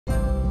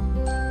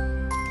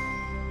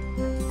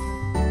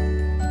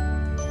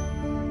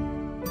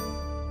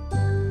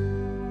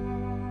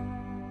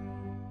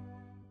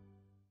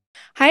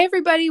Hi,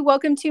 everybody.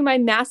 Welcome to my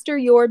Master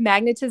Your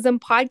Magnetism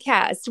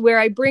podcast, where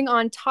I bring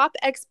on top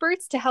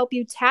experts to help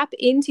you tap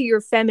into your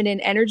feminine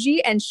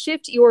energy and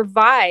shift your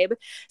vibe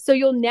so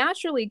you'll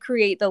naturally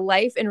create the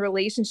life and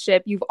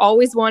relationship you've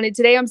always wanted.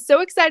 Today, I'm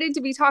so excited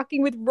to be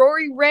talking with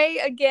Rori Raye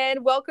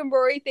again. Welcome,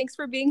 Rori. Thanks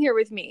for being here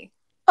with me.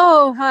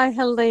 Oh, hi,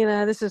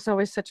 Helena. This is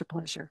always such a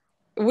pleasure.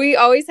 We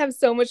always have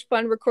so much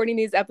fun recording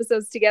these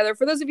episodes together.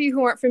 For those of you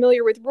who aren't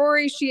familiar with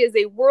Rori, she is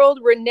a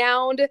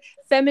world-renowned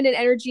feminine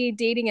energy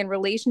dating and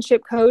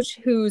relationship coach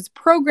whose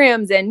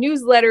programs and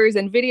newsletters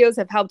and videos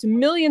have helped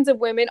millions of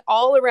women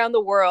all around the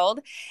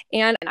world.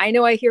 And I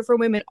know I hear from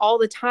women all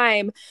the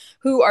time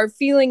who are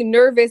feeling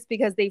nervous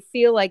because they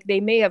feel like they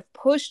may have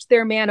pushed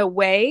their man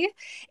away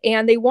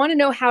and they want to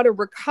know how to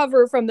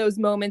recover from those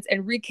moments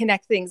and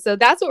reconnect things. So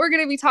that's what we're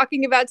going to be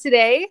talking about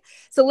today.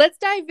 So let's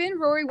dive in,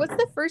 Rori. What's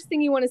the first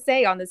thing you want to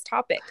say on this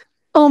topic?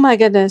 Oh, my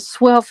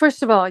goodness. Well,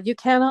 first of all, you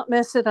cannot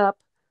mess it up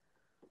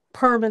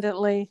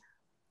permanently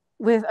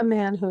with a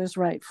man who is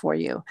right for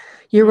you.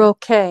 You're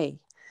okay.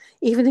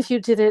 Even if you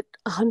did it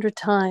 100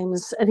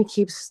 times and he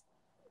keeps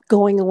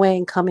going away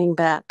and coming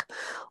back,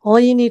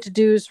 all you need to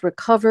do is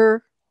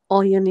recover.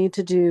 All you need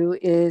to do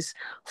is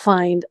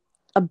find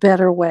a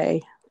better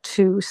way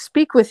to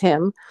speak with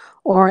him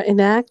or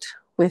enact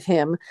with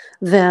him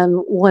than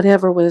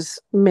whatever was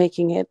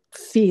making it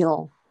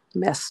feel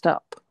messed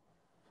up.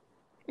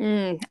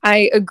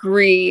 I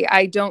agree.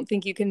 I don't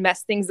think you can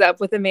mess things up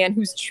with a man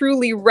who's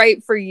truly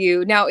right for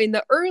you. Now, in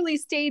the early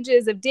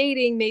stages of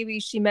dating, maybe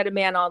she met a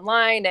man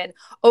online and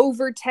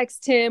over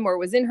text him or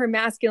was in her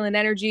masculine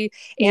energy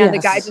and the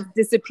guy Yes. just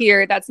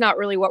disappeared. That's not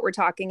really what we're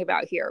talking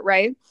about here,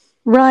 right?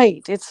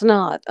 Right, it's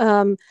not.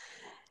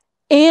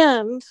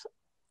 And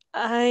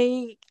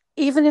I,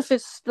 even if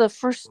it's the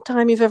first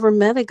time you've ever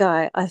met a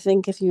guy, I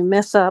think if you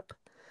mess up,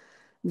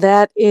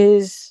 that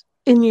is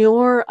in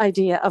your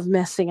idea of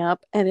messing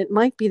up, and it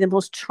might be the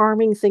most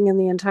charming thing in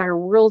the entire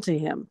world to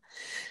him.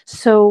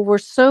 So we're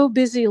so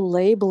busy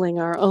labeling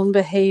our own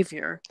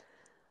behavior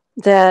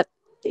that,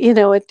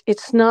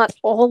 it's not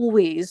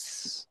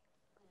always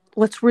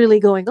what's really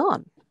going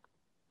on.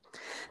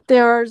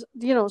 There are,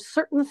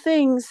 certain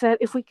things that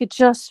if we could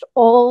just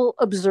all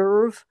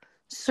observe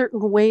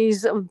certain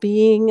ways of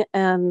being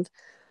and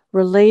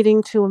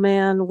relating to a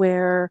man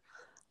where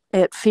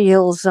it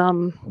feels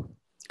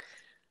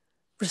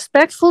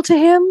respectful to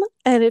him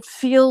and it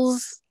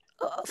feels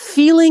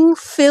feeling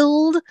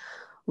filled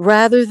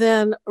rather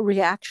than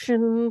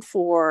reaction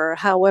for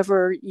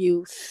however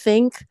you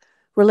think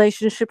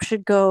relationship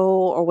should go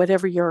or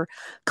whatever your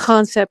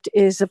concept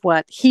is of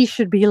what he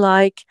should be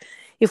like.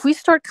 If we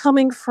start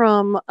coming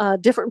from a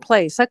different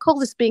place, I call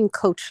this being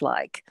coach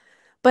like,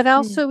 but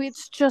also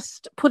it's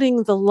just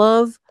putting the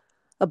love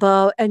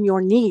above and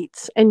your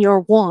needs and your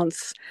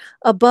wants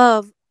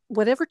above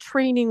whatever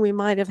training we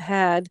might have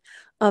had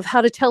of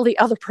how to tell the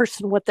other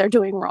person what they're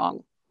doing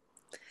wrong.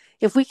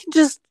 If we can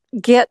just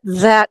get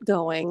that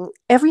going,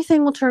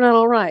 everything will turn out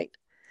all right.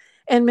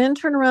 And men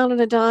turn around on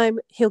a dime,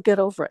 he'll get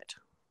over it.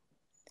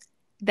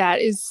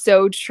 That is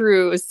so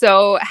true.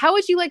 So, how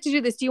would you like to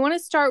do this? Do you want to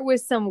start with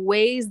some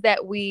ways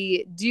that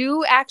we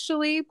do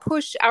actually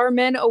push our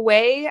men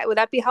away? Would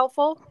that be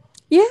helpful?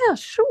 Yeah,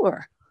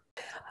 sure.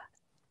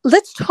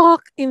 Let's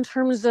talk in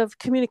terms of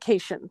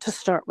communication to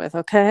start with,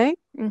 okay?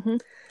 Mm-hmm.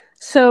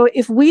 So,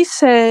 if we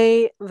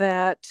say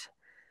that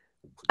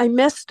I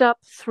messed up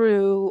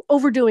through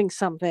overdoing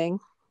something,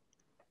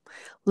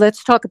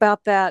 let's talk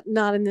about that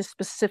not in this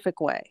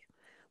specific way.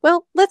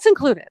 Well, let's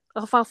include it.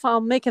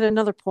 I'll make it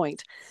another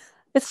point.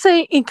 Let's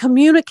say in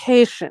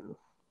communication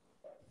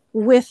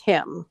with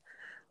him,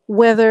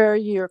 whether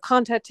you're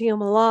contacting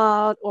him a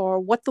lot or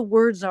what the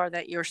words are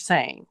that you're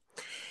saying.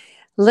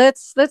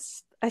 Let's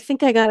I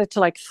think I got it to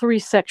like 3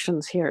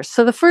 sections here.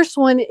 So the first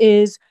one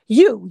is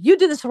you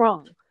did this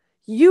wrong.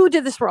 You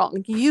did this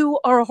wrong. You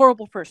are a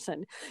horrible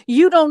person.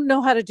 You don't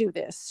know how to do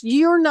this.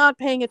 You're not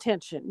paying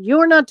attention.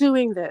 You're not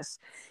doing this.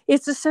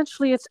 It's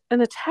essentially it's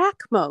an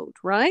attack mode,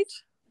 right?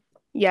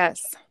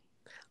 Yes.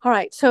 All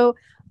right. So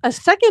a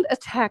second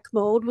attack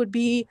mode would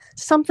be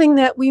something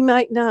that we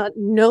might not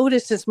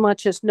notice as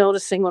much as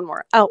noticing when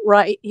we're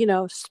outright,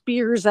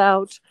 spears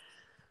out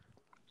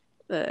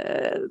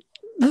in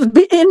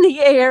the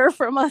air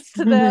from us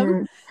to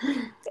them.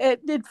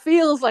 It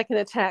feels like an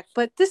attack,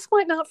 but this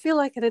might not feel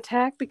like an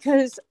attack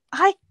because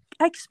I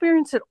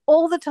experience it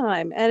all the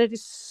time, and it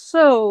is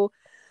so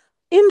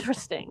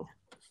interesting,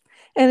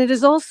 and it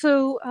is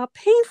also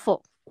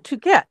painful to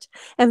get,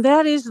 and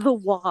that is the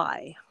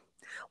why.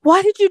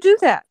 Why did you do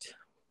that?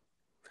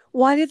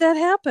 Why did that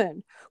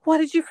happen? Why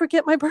did you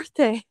forget my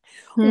birthday?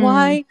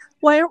 Why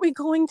aren't we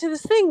going to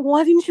this thing?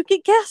 Why didn't you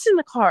get gas in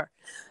the car?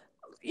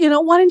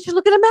 Why didn't you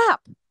look at a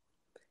map?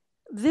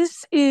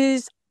 This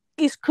is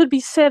could be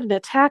said in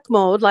attack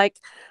mode, like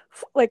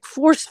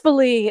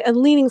forcefully and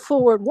leaning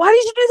forward. Why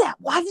did you do that?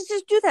 Why did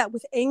you do that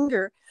with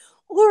anger?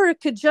 Or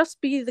it could just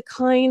be the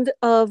kind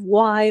of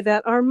why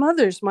that our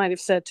mothers might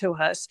have said to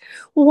us.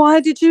 Why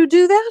did you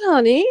do that,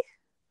 honey?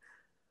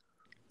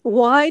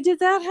 Why did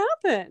that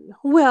happen?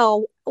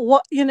 Well,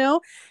 What,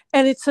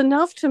 and it's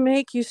enough to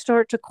make you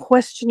start to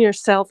question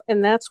yourself.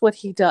 And that's what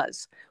he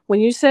does. When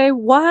you say,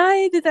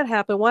 why did that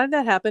happen? Why did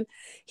that happen?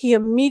 He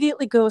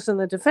immediately goes in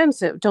the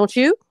defensive. Don't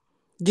you?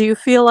 Do you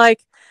feel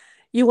like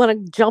you want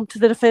to jump to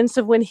the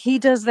defensive when he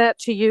does that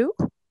to you?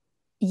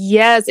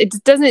 Yes,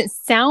 it doesn't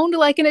sound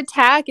like an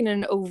attack in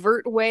an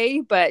overt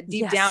way, but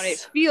deep down it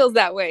Yes, feels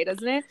that way,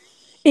 doesn't it?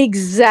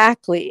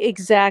 exactly.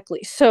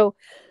 Exactly. So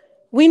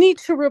we need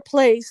to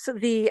replace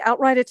the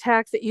outright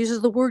attack that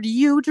uses the word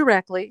you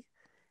directly,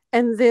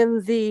 and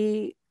then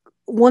the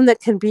one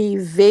that can be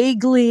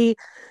vaguely,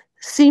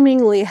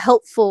 seemingly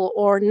helpful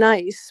or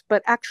nice,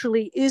 but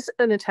actually is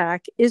an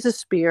attack, is a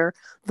spear,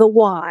 the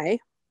why.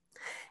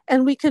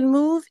 And we can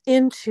move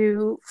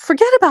into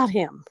forget about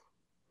him.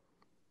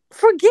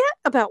 Forget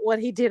about what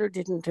he did or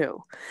didn't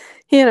do.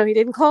 He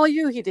didn't call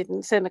you, he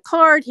didn't send a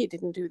card, he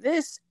didn't do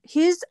this.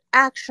 His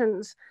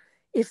actions,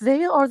 if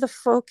they are the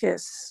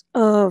focus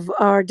of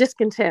our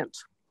discontent,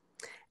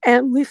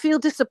 and we feel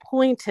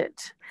disappointed.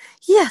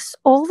 Yes,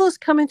 all those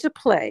come into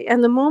play.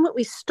 And the moment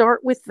we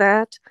start with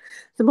that,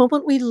 the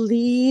moment we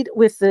lead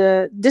with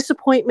the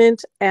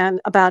disappointment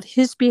and about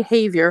his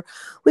behavior,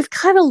 we've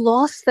kind of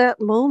lost that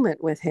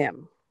moment with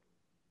him.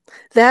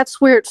 That's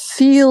where it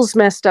feels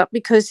messed up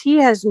because he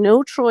has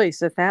no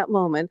choice at that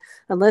moment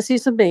unless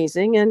he's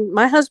amazing. And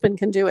my husband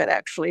can do it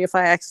actually if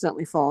I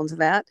accidentally fall into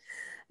that.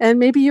 And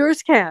maybe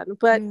yours can,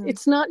 but Yeah.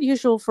 it's not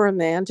usual for a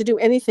man to do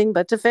anything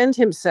but defend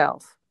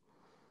himself.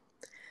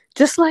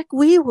 Just like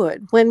we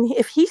would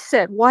if he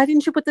said, why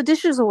didn't you put the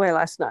dishes away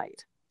last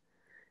night?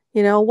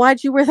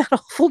 Why'd you wear that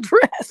awful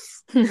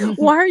dress?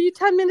 Why are you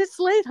 10 minutes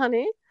late,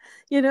 honey?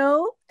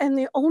 And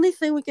the only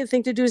thing we can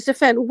think to do is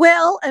defend.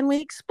 Well, and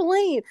we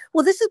explain,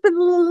 well, this has been,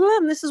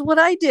 and this is what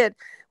I did,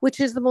 which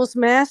is the most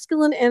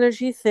masculine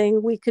energy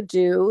thing we could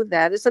do.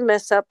 That is a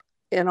mess up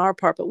in our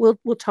part, but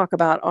we'll talk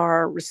about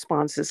our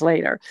responses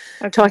later,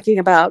 Okay. talking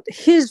about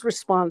his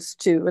response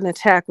to an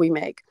attack we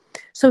make.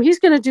 So he's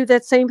going to do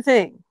that same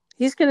thing.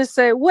 He's going to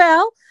say,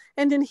 well,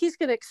 and then he's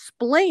going to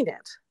explain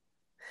it.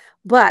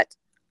 But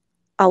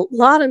a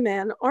lot of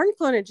men aren't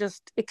going to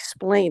just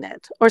explain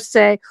it or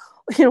say,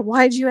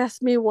 why'd you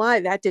ask me why?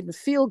 That didn't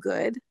feel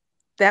good.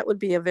 That would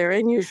be a very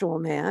unusual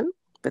man,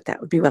 but that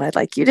would be what I'd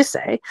like you to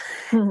say.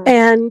 Mm-hmm.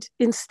 And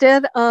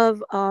instead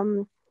of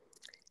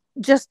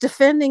just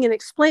defending and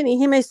explaining,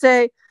 he may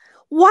say,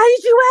 why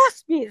did you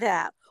ask me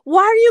that?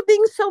 Why are you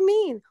being so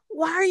mean?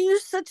 Why are you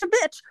such a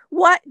bitch?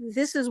 What?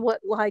 This is what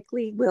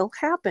likely will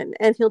happen.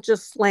 And he'll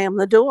just slam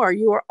the door.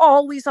 You are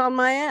always on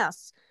my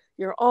ass.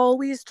 You're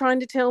always trying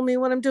to tell me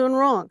what I'm doing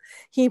wrong.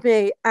 He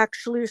may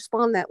actually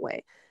respond that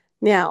way.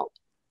 Now,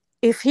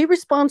 if he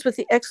responds with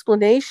the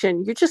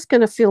explanation, you're just going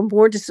to feel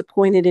more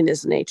disappointed in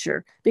his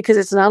nature because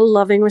it's not a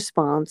loving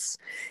response.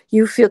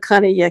 You feel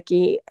kind of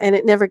yucky and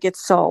it never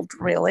gets solved,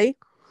 really.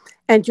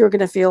 And you're going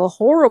to feel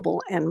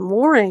horrible and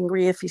more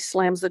angry if he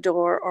slams the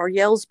door or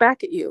yells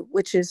back at you,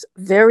 which is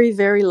very,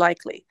 very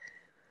likely.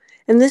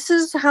 And this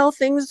is how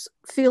things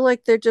feel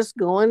like they're just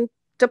going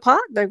to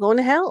pot. They're going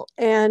to hell.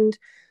 And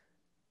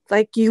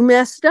like you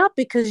messed up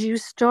because you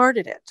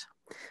started it.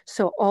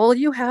 So all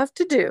you have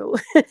to do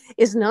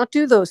is not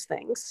do those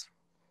things,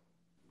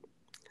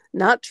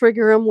 not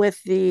trigger him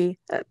with the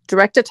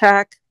direct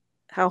attack,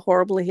 how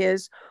horrible he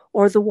is,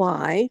 or the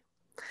why,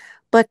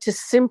 but to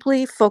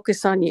simply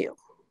focus on you.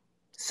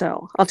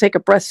 So I'll take a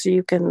breath so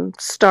you can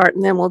start,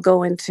 and then we'll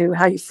go into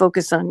how you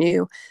focus on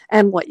you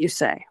and what you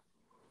say.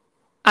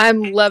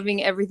 I'm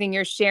loving everything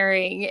you're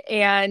sharing.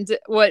 And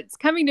what's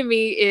coming to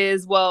me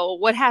is, well,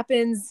 what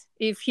happens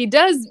if he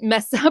does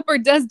mess up or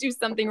does do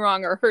something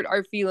wrong or hurt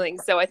our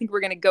feelings? So I think we're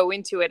going to go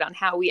into it on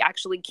how we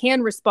actually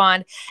can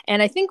respond.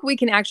 And I think we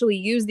can actually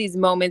use these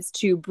moments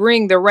to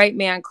bring the right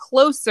man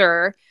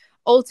closer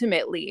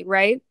ultimately,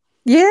 right?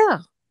 Yeah.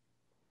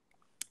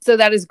 So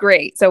that is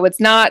great. So it's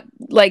not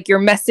like you're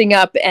messing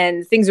up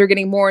and things are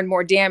getting more and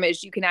more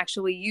damaged. You can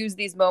actually use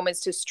these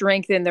moments to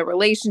strengthen the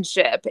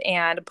relationship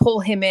and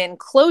pull him in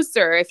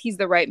closer if he's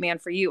the right man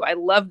for you. I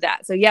love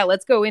that. So yeah,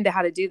 let's go into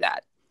how to do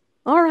that.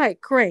 All right,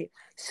 great.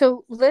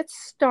 So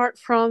let's start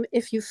from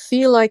if you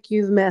feel like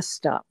you've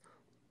messed up.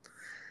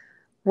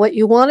 What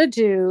you want to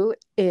do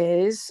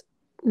is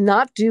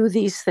not do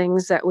these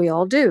things that we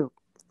all do.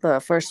 The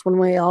first one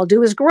we all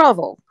do is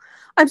grovel.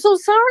 I'm so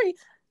sorry.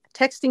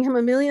 Texting him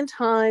a million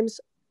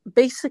times,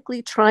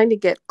 basically trying to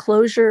get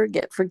closure,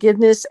 get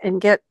forgiveness,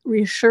 and get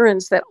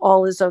reassurance that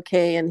all is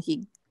okay and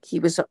he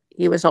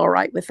was all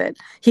right with it.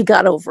 He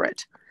got over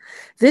it.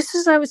 This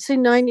is, I would say,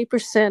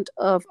 90%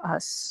 of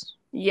us.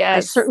 Yes. I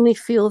certainly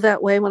feel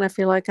that way when I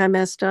feel like I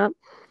messed up.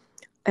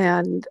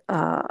 And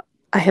I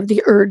have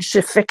the urge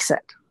to fix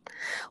it.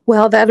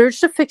 Well, that urge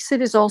to fix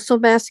it is also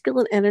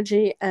masculine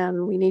energy,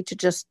 and we need to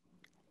just,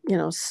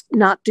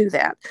 not do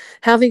that.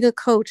 Having a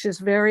coach is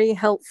very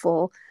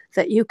helpful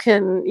that you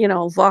can,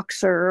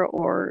 Voxer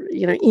or,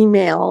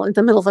 email in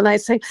the middle of the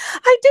night saying,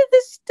 I did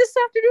this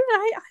afternoon.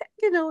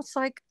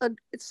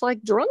 It's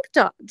like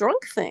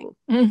drunk thing.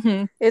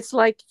 Mm-hmm. It's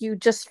like you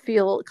just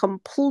feel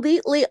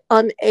completely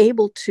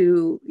unable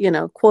to,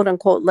 quote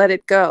unquote, let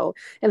it go.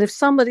 And if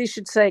somebody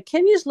should say,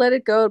 can you just let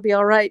it go? It'll be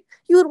all right.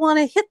 You would want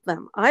to hit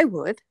them. I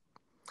would.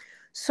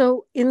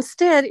 So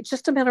instead, it's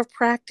just a matter of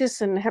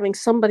practice and having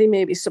somebody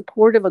maybe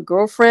supportive, a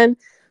girlfriend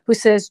who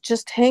says,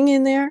 just hang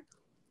in there.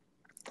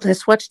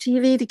 Let's watch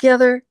TV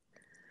together.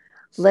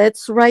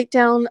 Let's write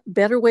down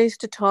better ways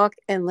to talk.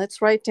 And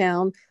let's write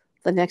down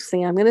the next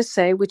thing I'm going to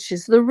say, which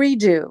is the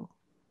redo.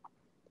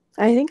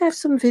 I think I have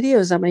some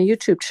videos on my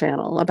YouTube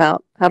channel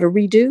about how to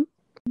redo.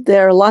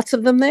 There are lots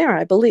of them there,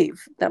 I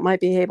believe, that might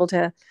be able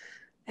to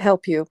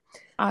help you.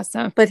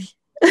 Awesome.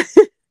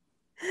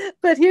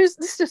 But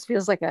this just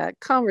feels like a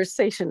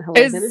conversation,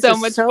 Helena. It's so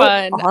much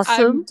fun.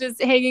 Awesome. I'm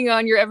just hanging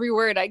on your every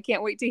word. I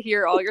can't wait to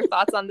hear all your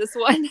thoughts on this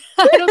one.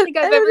 I don't think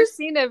I've ever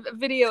seen a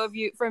video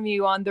from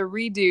you on the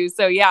redo.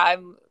 So yeah,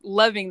 I'm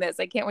loving this.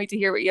 I can't wait to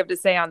hear what you have to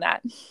say on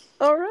that.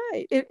 All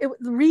right.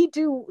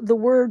 Redo, the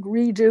word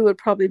redo would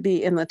probably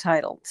be in the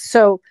title.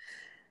 So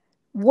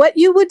what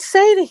you would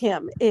say to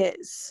him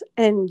is,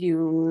 and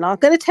you're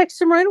not going to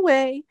text him right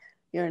away.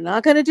 You're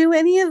not going to do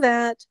any of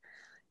that.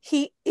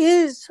 He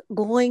is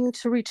going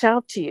to reach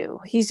out to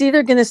you. He's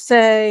either going to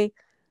say,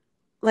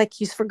 like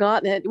he's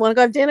forgotten it, you want to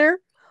go have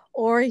dinner?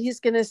 Or he's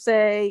going to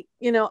say,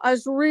 I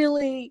was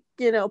really,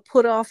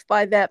 put off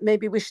by that.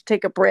 Maybe we should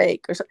take a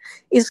break. Or something.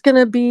 It's going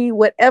to be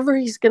whatever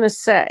he's going to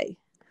say.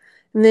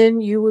 And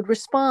then you would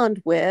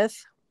respond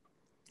with,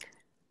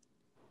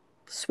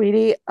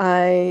 sweetie,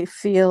 I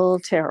feel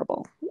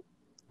terrible.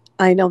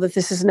 I know that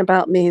this isn't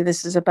about me.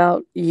 This is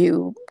about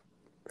you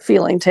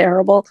feeling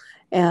terrible.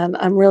 And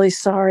I'm really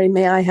sorry.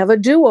 May I have a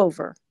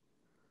do-over?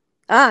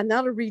 Not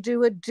a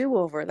redo, a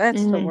do-over.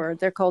 That's the word.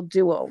 They're called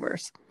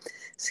do-overs.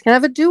 So can I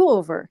have a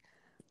do-over?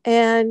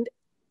 And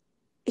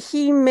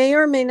he may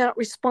or may not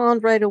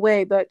respond right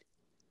away, but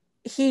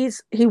he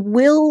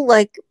will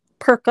like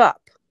perk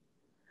up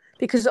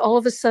because all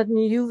of a sudden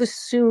you've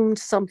assumed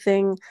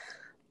something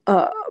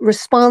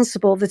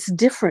responsible that's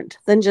different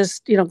than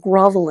just,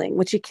 groveling,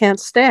 which he can't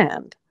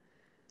stand.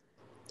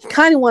 He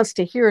kind of wants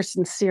to hear a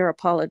sincere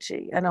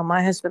apology. I know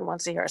my husband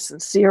wants to hear a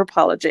sincere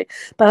apology,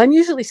 but I'm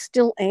usually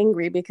still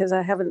angry because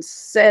I haven't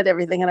said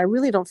everything and I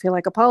really don't feel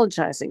like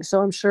apologizing. So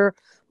I'm sure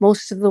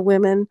most of the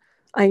women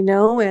I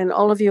know and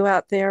all of you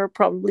out there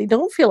probably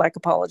don't feel like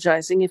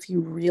apologizing if he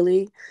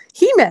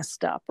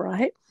messed up,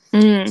 right?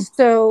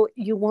 So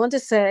you want to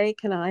say,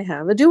 can I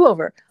have a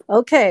do-over?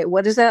 Okay,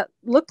 what does that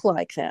look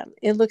like then?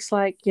 It looks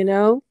like,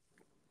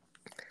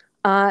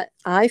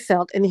 I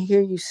felt, and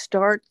here you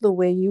start the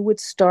way you would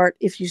start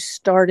if you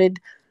started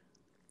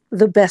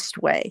the best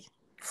way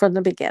from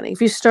the beginning.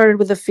 If you started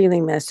with a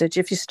feeling message,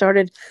 if you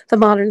started the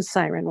modern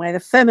siren way, the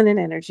feminine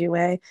energy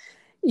way,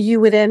 you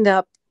would end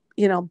up,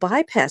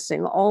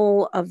 bypassing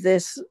all of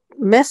this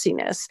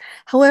messiness.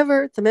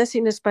 However, the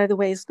messiness, by the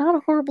way, is not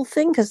a horrible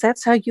thing because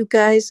that's how you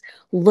guys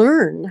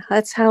learn.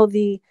 That's how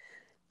the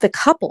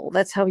couple,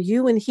 that's how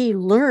you and he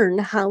learn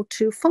how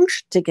to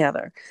function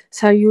together. It's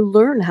how you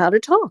learn how to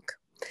talk.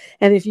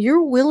 And if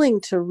you're willing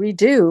to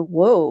redo,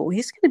 whoa,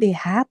 he's going to be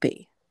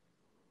happy.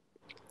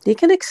 He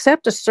can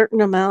accept a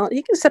certain amount.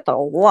 He can accept a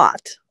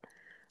lot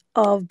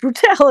of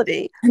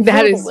brutality.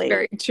 That verbally. is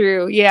very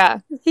true. Yeah.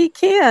 He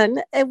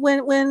can. And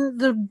when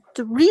the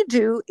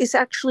redo is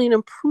actually an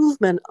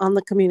improvement on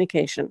the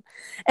communication.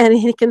 And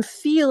he can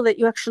feel that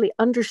you actually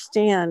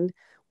understand,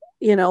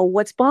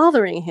 what's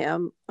bothering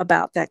him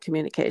about that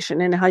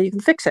communication and how you can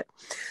fix it.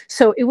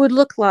 So it would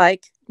look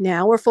like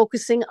now we're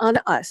focusing on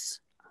us.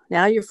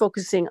 Now you're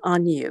focusing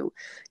on you.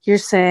 You're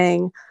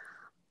saying,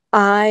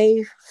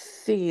 I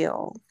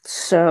feel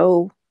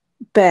so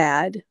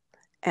bad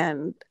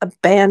and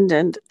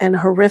abandoned and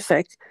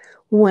horrific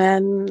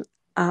when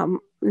I'm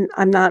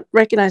not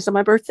recognized on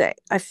my birthday.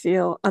 I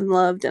feel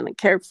unloved and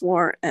uncared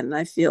for, and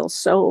I feel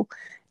so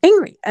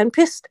angry and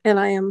pissed, and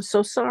I am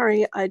so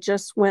sorry. I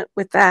just went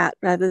with that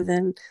rather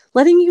than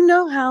letting you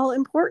know how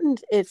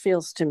important it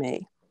feels to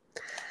me.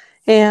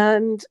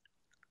 And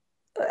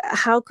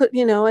how could,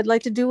 I'd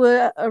like to do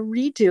a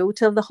redo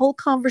to the whole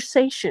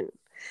conversation.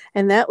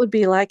 And that would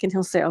be like, and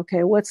he'll say,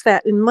 okay, what's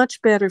that? And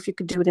much better if you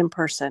could do it in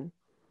person.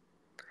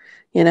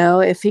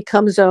 If he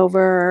comes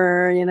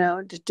over,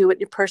 to do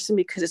it in person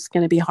because it's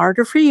going to be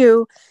harder for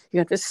you. You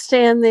have to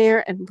stand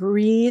there and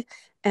breathe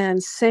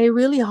and say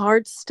really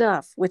hard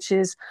stuff, which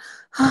is,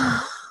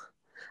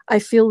 I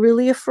feel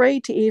really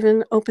afraid to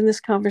even open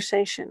this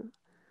conversation.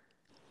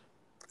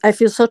 I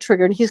feel so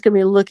triggered. He's going to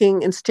be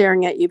looking and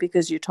staring at you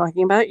because you're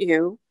talking about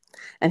you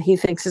and he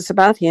thinks it's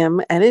about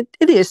him. And it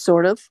is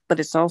sort of, but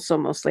it's also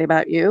mostly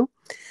about you.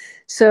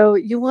 So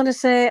you want to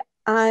say,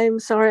 I'm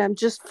sorry, I'm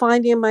just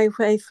finding my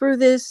way through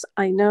this.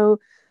 I know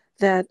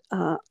that,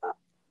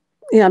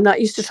 I'm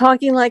not used to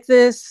talking like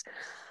this.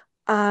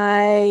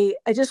 I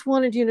just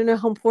wanted you to know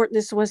how important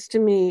this was to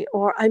me,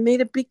 or I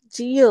made a big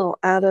deal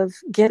out of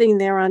getting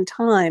there on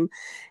time.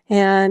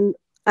 And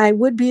I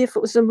would be if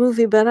it was a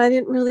movie, but I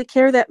didn't really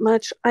care that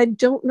much. I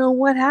don't know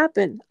what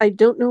happened. I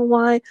don't know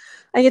why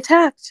I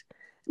attacked,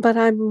 but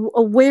I'm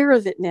aware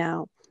of it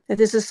now, that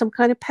this is some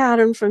kind of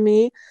pattern for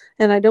me,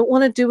 and I don't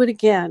want to do it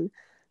again.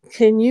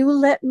 Can you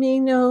let me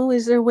know?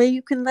 Is there a way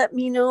you can let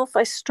me know if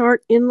I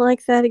start in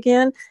like that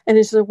again? And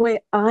is there a way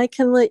I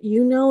can let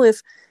you know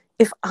if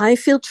I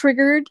feel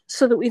triggered,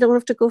 so that we don't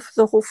have to go for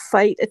the whole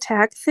fight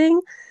attack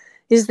thing?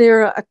 Is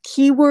there a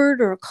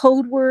keyword or a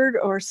code word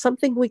or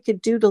something we could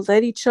do to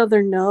let each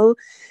other know,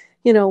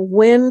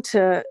 when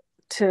to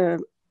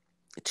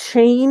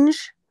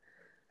change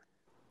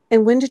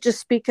and when to just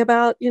speak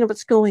about,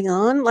 what's going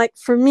on? Like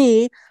for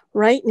me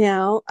right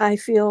now, I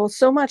feel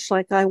so much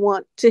like I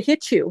want to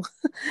hit you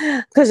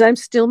because I'm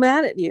still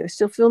mad at you. I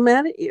still feel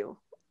mad at you.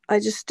 I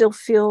just still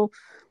feel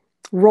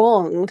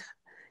wronged,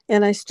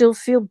 and I still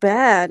feel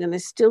bad, and I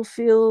still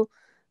feel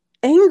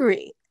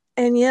angry.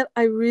 And yet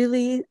I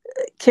really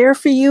care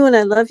for you, and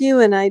I love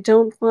you, and I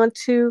don't want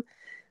to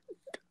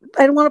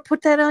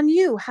put that on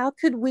you. How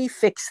could we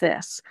fix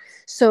this?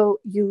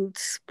 So you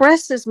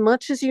express as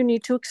much as you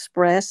need to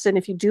express. And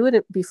if you do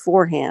it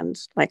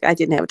beforehand, like I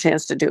didn't have a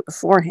chance to do it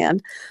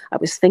beforehand, I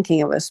was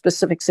thinking of a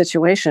specific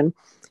situation.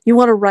 You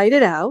want to write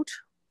it out,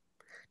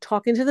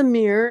 talk into the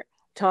mirror,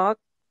 talk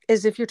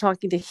as if you're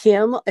talking to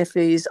him, if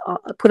he's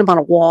put him on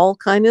a wall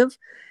kind of,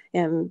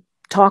 and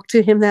talk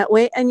to him that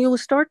way, and you'll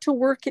start to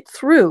work it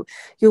through.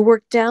 You'll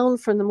work down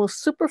from the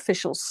most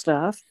superficial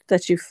stuff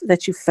that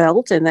you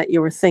felt and that you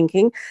were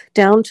thinking,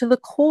 down to the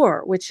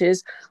core, which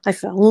is, I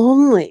felt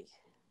lonely.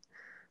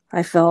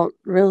 I felt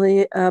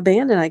really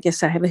abandoned. I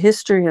guess I have a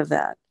history of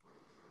that.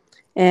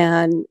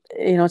 And,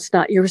 it's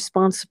not your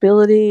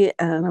responsibility.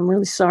 And I'm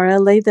really sorry I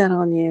laid that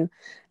on you.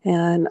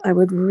 And I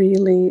would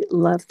really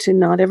love to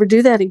not ever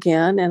do that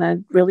again. And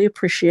I'd really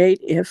appreciate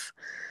if,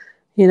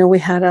 we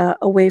had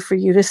a way for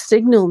you to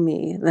signal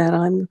me that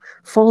I'm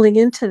falling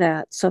into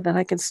that, so that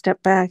I can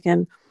step back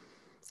and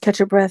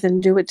catch a breath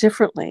and do it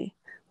differently.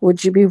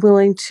 Would you be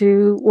willing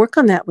to work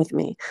on that with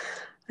me?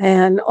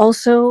 And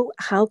also,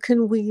 how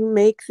can we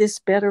make this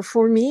better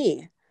for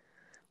me,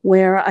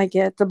 where I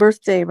get the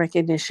birthday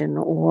recognition,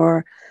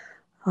 or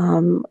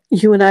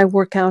you and I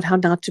work out how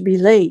not to be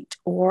late,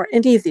 or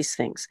any of these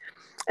things.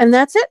 And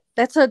that's it.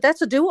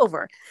 That's a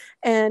do-over.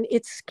 And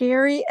it's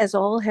scary as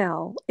all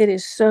hell. It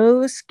is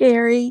so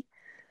scary.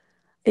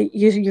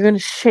 You're going to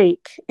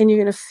shake, and you're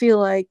going to feel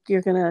like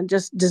you're going to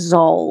just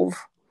dissolve.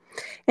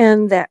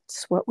 And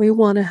that's what we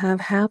want to have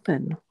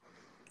happen.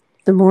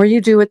 The more you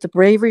do it, the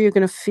braver you're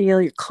going to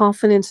feel. Your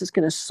confidence is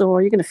going to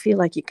soar. You're going to feel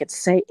like you could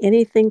say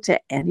anything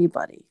to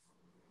anybody.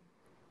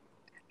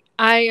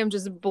 I am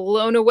just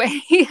blown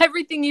away.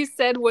 Everything you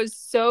said was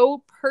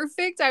so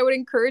perfect. I would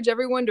encourage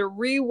everyone to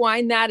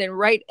rewind that and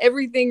write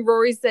everything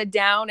Rori said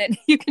down, and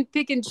you can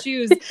pick and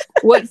choose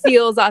what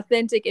feels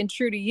authentic and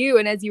true to you.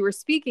 And as you were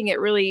speaking, it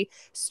really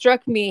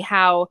struck me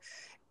how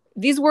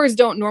these words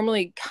don't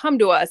normally come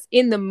to us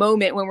in the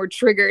moment when we're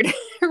triggered,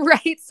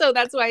 right? So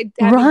that's why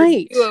having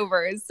the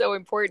do-over is so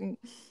important.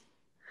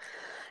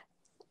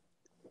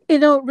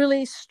 It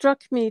really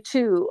struck me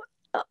too.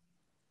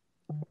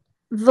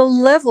 The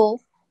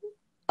level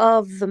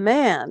of the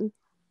man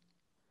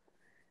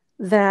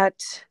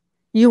that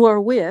you are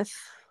with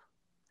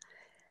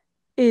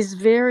is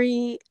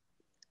very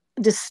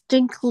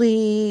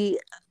distinctly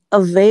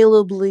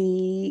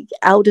availably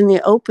out in the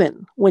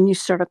open when you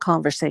start a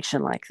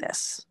conversation like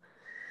this.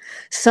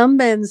 Some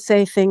men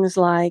say things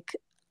like,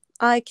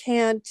 I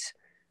can't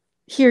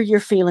hear your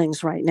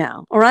feelings right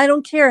now, or I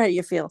don't care how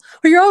you feel,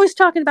 or you're always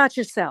talking about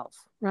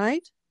yourself,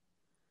 right?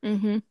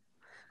 Mm-hmm.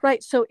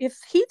 Right. So if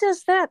he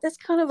does that, that's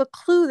kind of a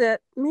clue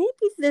that maybe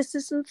this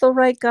isn't the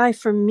right guy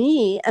for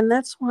me. And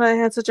that's why I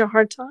had such a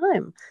hard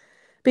time,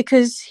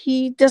 because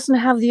he doesn't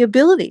have the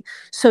ability.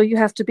 So you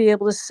have to be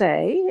able to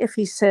say, if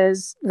he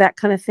says that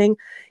kind of thing,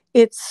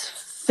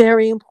 it's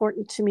very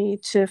important to me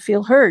to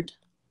feel heard.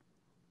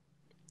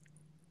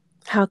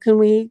 How can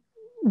we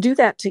do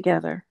that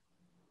together?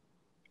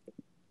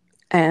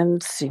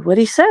 And see what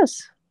he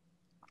says.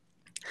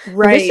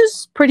 Right. This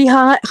is pretty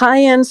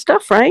high end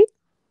stuff, right?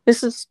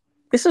 This is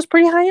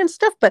pretty high end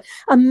stuff. But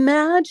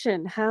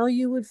imagine how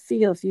you would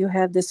feel if you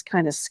had this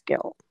kind of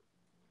skill.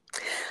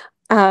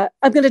 I'm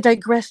going to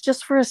digress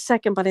just for a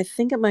second, but I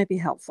think it might be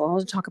helpful.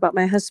 I'll talk about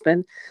my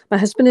husband. My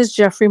husband is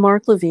Jeffrey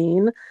Mark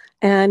Levine,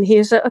 and he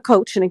is a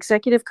coach, an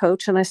executive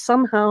coach. And I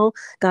somehow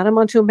got him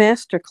onto a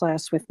master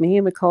class with me,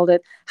 and we called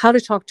it How to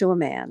Talk to a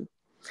Man.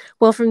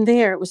 Well, from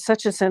there, it was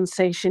such a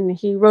sensation.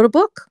 He wrote a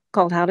book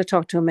called How to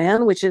Talk to a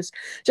Man, which is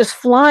just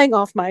flying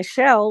off my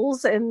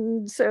shelves.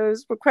 And so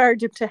it's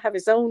required him to have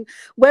his own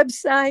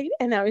website.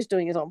 And now he's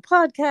doing his own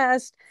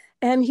podcast.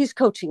 And he's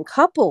coaching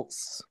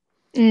couples,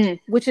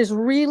 which is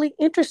really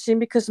interesting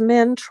because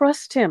men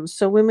trust him.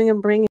 So women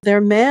can bring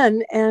their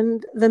men,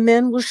 and the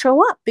men will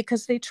show up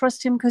because they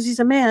trust him because he's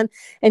a man,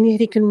 and yet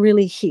he can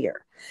really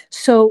hear.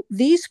 So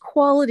these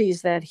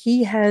qualities that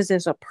he has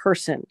as a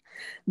person,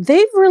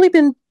 they've really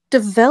been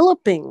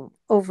developing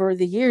over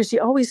the years, he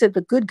always had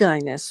the good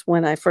guyness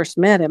when I first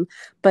met him,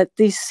 but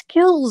these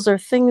skills are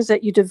things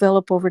that you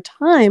develop over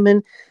time.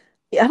 And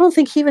I don't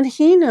think even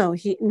he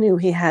knew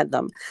he had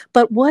them.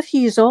 But what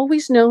he's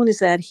always known is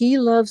that he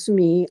loves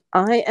me.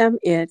 I am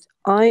it.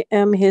 I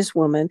am his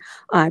woman.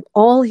 I'm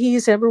all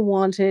he's ever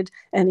wanted,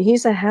 and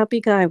he's a happy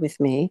guy with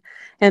me.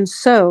 And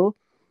so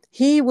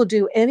he will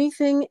do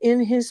anything in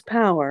his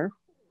power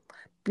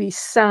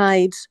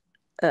besides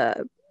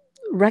uh,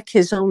 wreck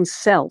his own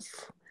self.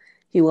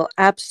 He will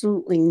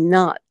absolutely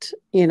not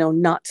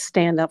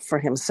stand up for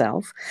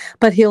himself,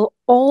 but he'll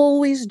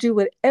always do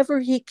whatever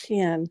he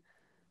can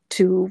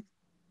to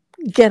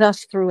get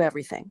us through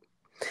everything.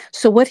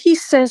 So what he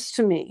says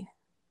to me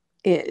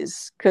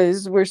is,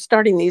 because we're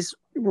starting these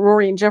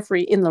Rory and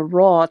Jeffrey in the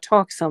raw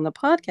talks on the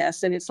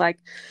podcast, and it's like,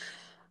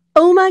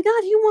 oh my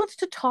God, he wants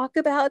to talk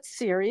about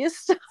serious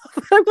stuff.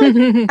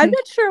 I'm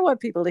not sure I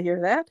want people to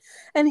hear that.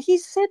 And he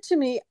said to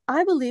me,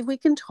 I believe we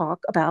can talk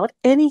about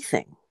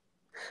anything,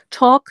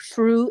 talk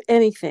through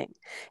anything.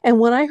 And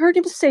when I heard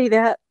him say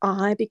that,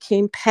 I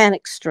became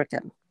panic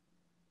stricken.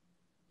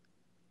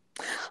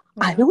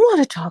 I don't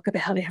want to talk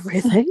about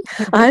everything.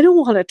 I don't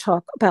want to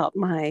talk about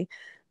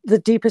the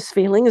deepest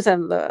feelings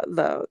and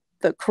the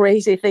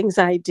crazy things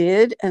I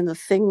did and the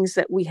things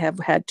that we have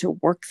had to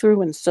work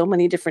through in so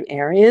many different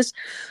areas.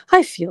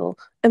 I feel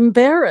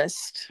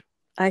embarrassed.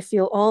 I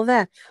feel all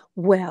that.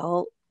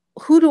 Well,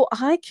 who do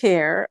I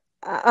care?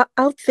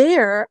 Out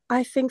there,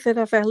 I think that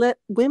if I let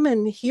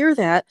women hear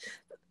that,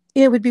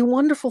 it would be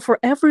wonderful for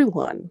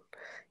everyone,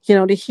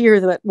 to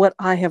hear that what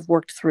I have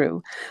worked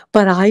through.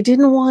 But I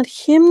didn't want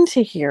him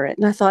to hear it.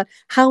 And I thought,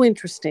 how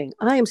interesting.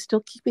 I am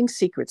still keeping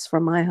secrets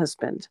from my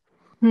husband.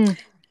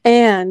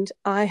 And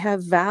I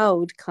have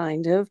vowed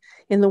kind of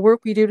in the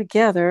work we do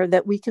together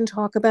that we can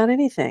talk about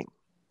anything.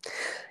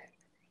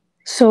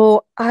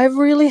 So I've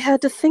really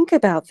had to think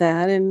about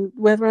that and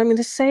whether I'm going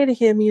to say to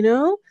him,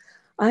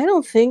 I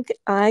don't think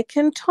I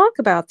can talk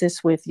about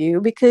this with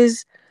you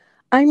because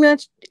I'm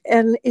not,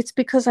 and it's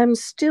because I'm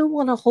still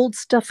want to hold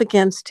stuff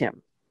against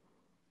him.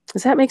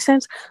 Does that make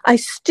sense? I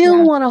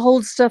still want to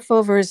hold stuff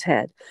over his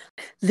head.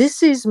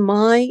 This is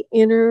my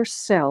inner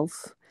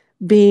self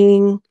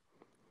being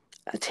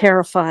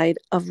terrified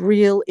of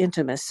real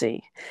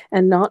intimacy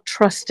and not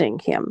trusting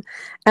him.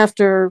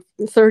 After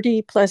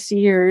 30 plus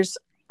years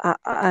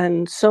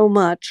and so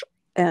much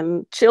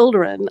and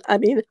children,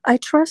 I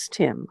trust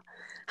him.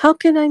 How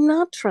can I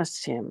not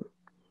trust him?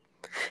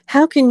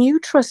 How can you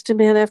trust a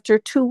man after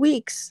 2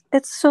 weeks?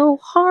 It's so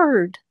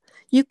hard.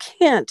 You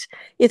can't.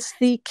 It's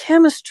the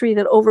chemistry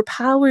that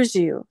overpowers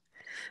you.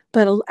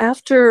 But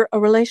after a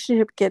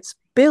relationship gets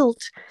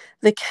built,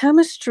 the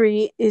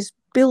chemistry is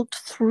built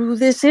through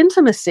this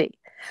intimacy,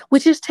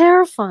 which is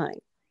terrifying.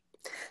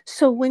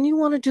 So when you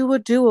want to do a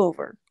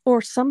do-over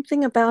or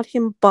something about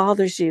him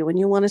bothers you and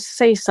you want to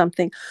say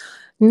something,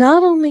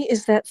 not only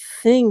is that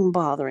thing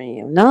bothering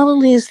you, not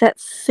only is that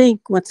thing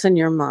what's in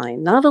your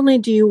mind, not only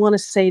do you want to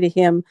say to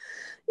him,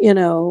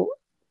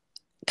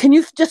 can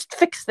you just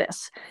fix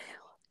this?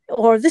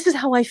 Or this is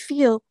how I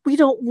feel. We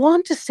don't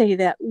want to say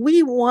that.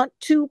 We want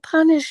to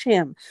punish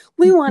him.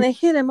 We want to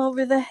hit him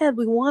over the head.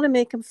 We want to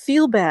make him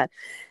feel bad.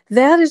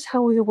 That is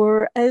how we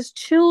were as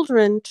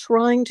children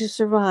trying to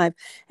survive.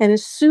 And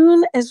as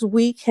soon as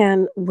we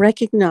can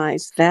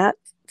recognize that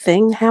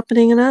thing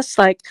happening in us,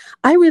 like,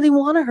 I really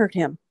want to hurt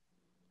him.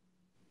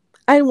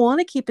 I want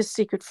to keep a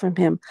secret from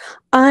him.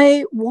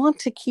 I want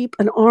to keep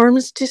an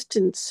arm's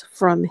distance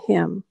from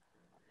him.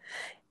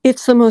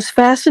 It's the most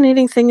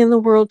fascinating thing in the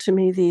world to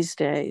me these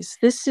days.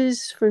 This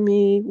is, for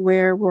me,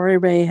 where Rori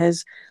Raye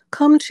has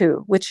come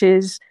to, which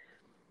is,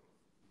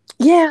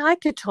 I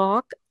could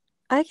talk.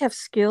 I have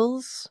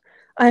skills.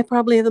 I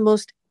probably have the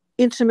most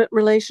intimate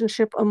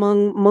relationship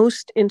among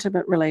most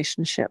intimate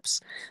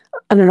relationships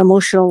on an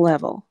emotional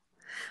level.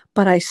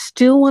 But I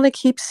still want to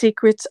keep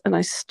secrets and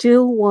I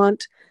still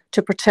want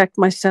to protect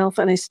myself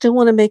and I still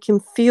want to make him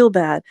feel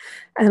bad.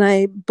 And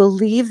I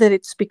believe that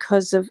it's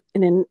because of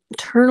an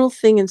internal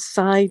thing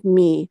inside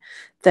me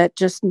that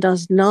just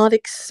does not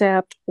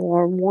accept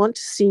or want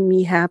to see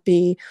me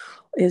happy,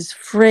 is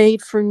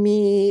afraid for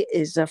me,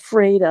 is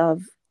afraid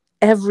of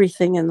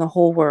everything in the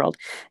whole world.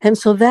 And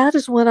so that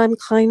is what I'm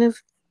kind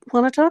of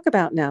want to talk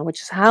about now,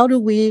 which is how do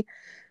we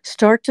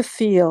start to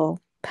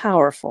feel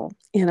powerful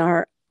in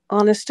our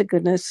honest to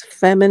goodness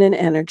feminine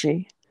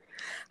energy?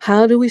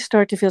 How do we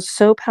start to feel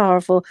so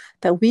powerful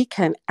that we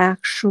can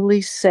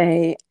actually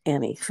say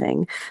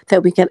anything,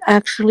 that we can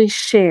actually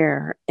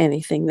share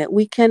anything, that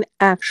we can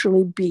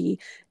actually be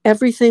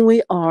everything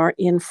we are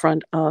in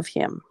front of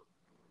him?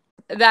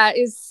 That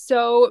is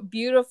so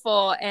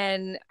beautiful.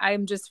 And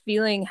I'm just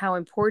feeling how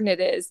important it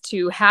is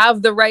to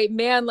have the right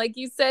man, like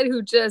you said,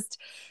 who just,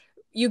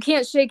 you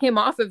can't shake him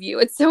off of you.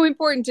 It's so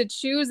important to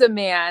choose a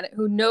man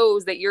who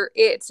knows that you're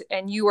it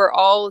and you are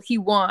all he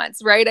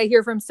wants, right? I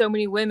hear from so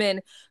many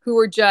women who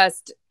are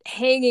just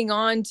hanging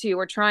on to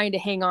or trying to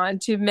hang on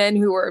to men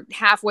who are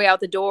halfway out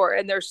the door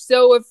and they're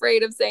so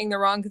afraid of saying the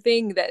wrong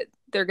thing that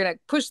they're going to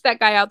push that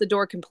guy out the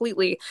door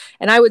completely.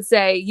 And I would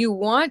say you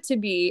want to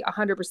be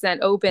 100%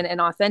 open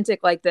and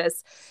authentic like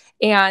this,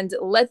 and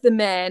let the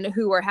men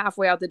who are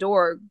halfway out the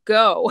door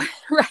go,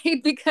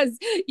 right? Because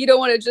you don't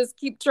want to just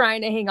keep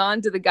trying to hang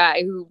on to the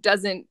guy who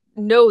doesn't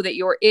know that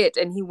you're it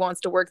and he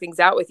wants to work things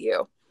out with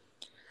you.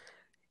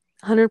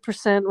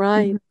 100%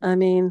 right. I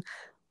mean,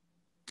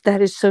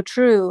 that is so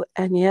true.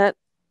 And yet,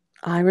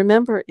 I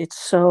remember it's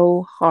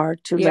so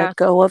hard to let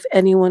go of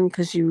anyone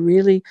because you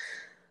really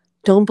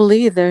don't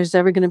believe there's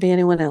ever going to be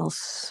anyone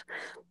else.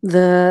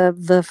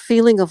 The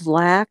feeling of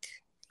lack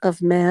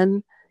of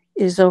men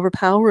is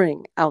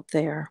overpowering out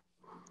there.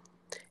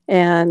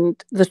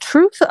 And the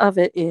truth of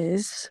it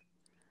is,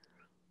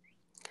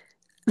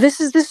 this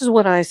is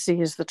what I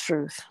see as the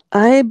truth.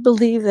 I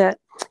believe that,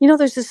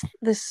 there's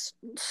this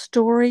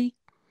story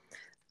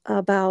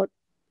about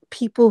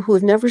people who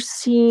have never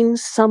seen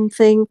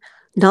something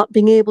not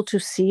being able to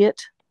see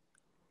it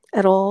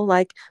at all,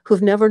 like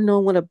who've never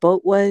known what a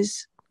boat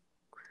was,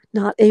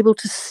 not able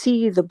to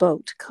see the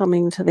boat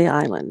coming to the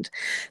island,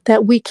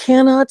 that we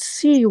cannot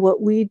see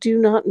what we do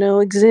not know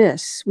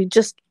exists. We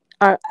just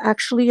are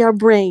actually, our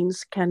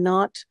brains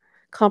cannot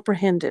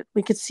comprehend it.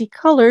 We can see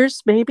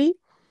colors, maybe,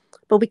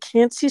 but we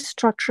can't see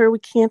structure. We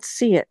can't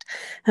see it.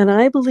 And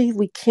I believe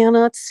we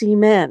cannot see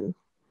men,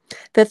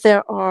 that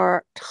there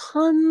are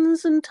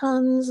tons and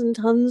tons and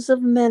tons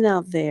of men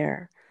out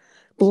there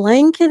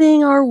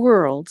blanketing our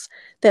worlds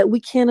that we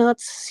cannot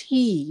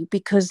see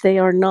because they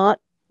are not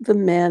the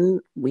men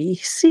we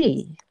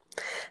see.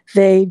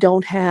 They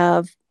don't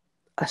have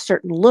a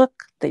certain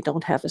look. They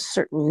don't have a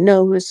certain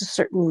nose, a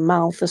certain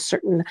mouth, a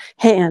certain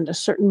hand, a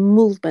certain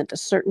movement, a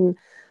certain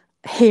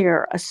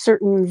hair, a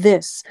certain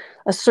this,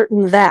 a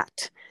certain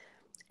that.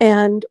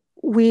 And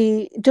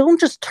we don't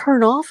just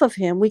turn off of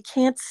him. We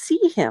can't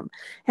see him.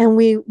 And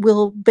we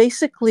will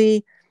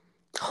basically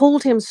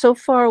hold him so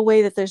far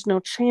away that there's no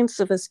chance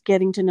of us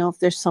getting to know if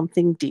there's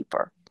something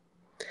deeper.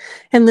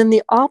 And then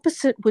the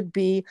opposite would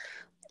be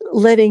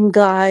letting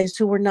guys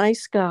who were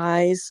nice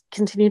guys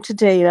continue to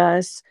date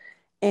us,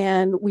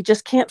 and we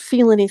just can't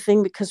feel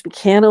anything because we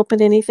can't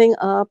open anything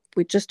up.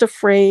 We're just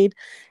afraid.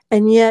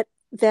 And yet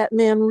that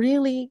man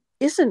really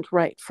isn't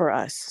right for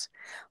us.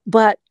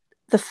 But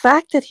the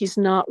fact that he's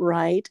not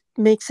right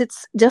makes it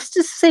just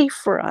as safe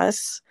for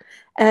us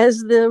as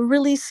the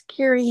really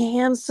scary,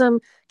 handsome,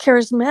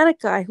 charismatic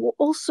guy who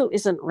also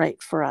isn't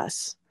right for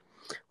us.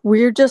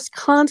 We're just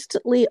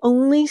constantly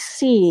only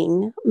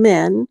seeing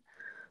men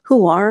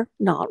who are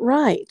not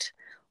right,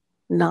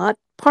 not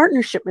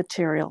partnership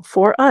material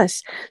for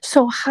us.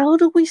 So how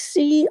do we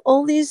see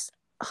all these,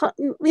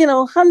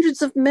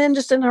 hundreds of men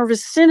just in our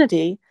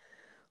vicinity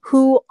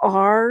who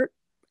are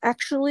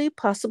actually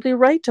possibly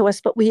right to us,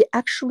 but we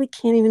actually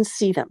can't even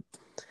see them?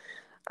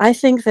 I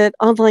think that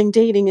online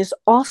dating is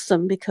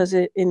awesome because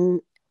it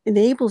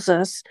enables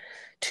us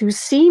to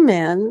see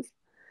men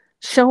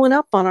showing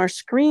up on our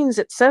screens,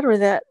 etc.,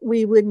 that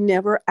we would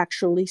never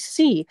actually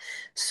see.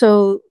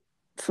 So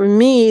for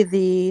me,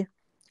 the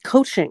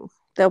coaching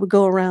that would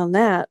go around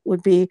that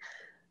would be,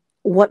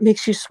 what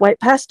makes you swipe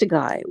past a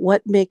guy?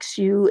 What makes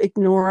you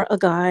ignore a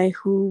guy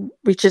who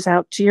reaches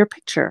out to your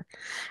picture?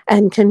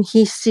 And can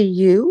he see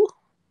you?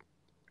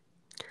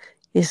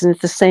 Isn't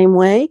it the same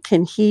way?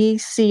 Can he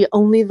see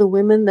only the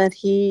women that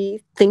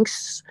he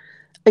thinks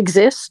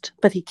exist,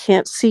 but he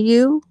can't see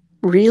you,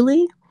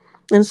 really?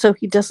 And so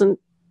he doesn't,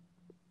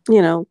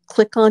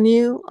 click on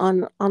you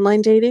on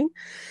online dating.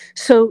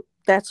 So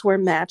that's where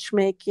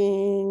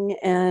matchmaking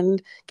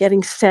and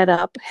getting set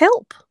up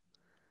help,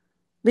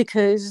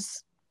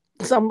 because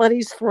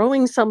somebody's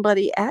throwing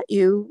somebody at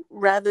you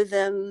rather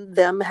than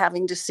them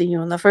having to see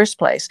you in the first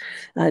place.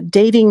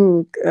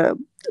 Dating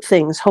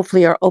things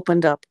hopefully are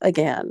opened up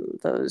again.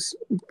 Those,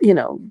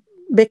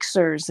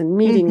 mixers and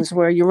meetings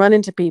where you run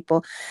into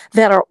people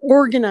that are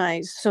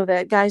organized so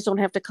that guys don't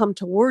have to come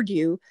toward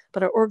you,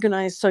 but are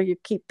organized so you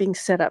keep being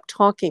set up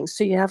talking.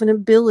 So you have an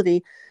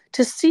ability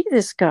to see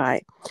this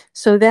guy.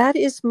 So that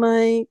is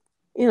my,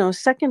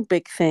 second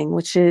big thing,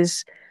 which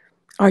is,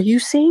 are you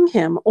seeing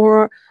him?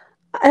 Or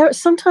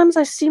sometimes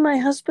I see my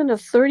husband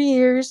of 30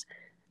 years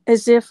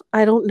as if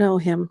I don't know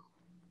him.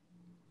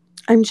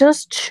 I'm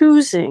just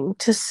choosing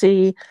to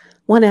see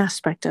one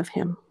aspect of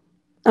him.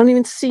 I don't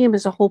even see him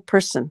as a whole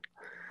person.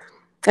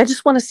 I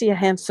just want to see a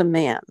handsome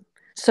man.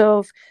 So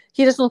if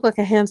he doesn't look like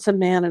a handsome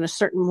man in a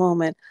certain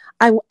moment,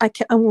 I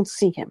won't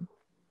see him.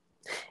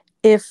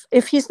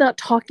 If he's not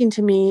talking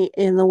to me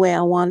in the way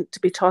I want to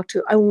be talked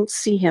to, I won't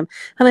see him.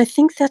 And I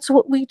think that's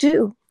what we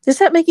do. Is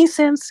that making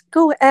sense?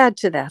 Go add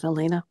to that,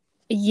 Helena.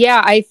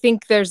 Yeah, I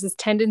think there's this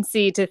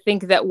tendency to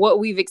think that what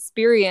we've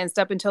experienced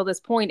up until this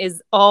point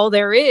is all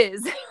there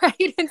is,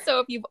 right? And so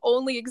if you've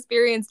only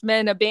experienced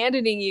men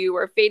abandoning you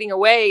or fading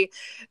away,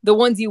 the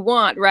ones you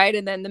want, right?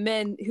 And then the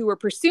men who are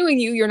pursuing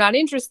you, you're not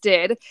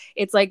interested.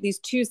 It's like these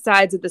two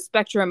sides of the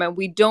spectrum, and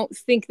we don't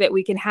think that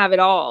we can have it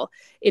all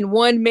in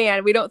one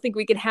man. We don't think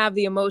we can have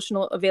the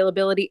emotional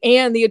availability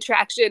and the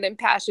attraction and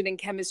passion and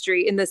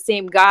chemistry in the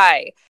same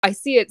guy. I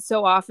see it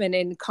so often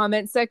in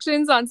comment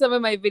sections on some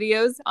of my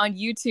videos on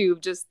YouTube.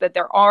 just that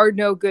there are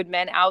no good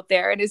men out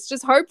there. And it's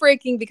just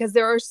heartbreaking because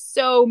there are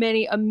so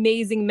many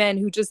amazing men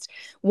who just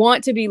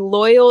want to be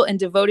loyal and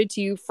devoted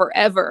to you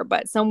forever.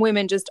 But some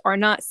women just are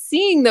not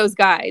seeing those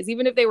guys.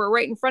 Even if they were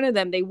right in front of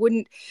them, they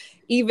wouldn't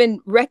even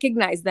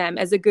recognize them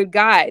as a good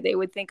guy. They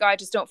would think, oh, I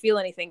just don't feel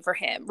anything for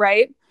him,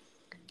 right?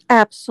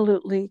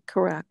 Absolutely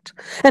correct.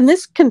 And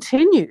this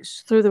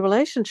continues through the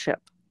relationship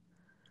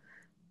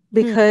Hmm.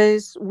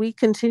 because we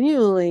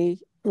continually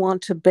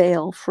want to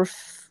bail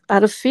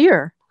out of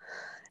fear.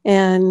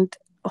 And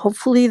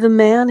hopefully the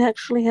man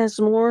actually has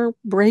more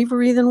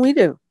bravery than we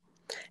do.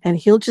 And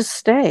he'll just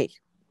stay,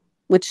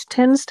 which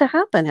tends to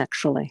happen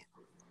actually.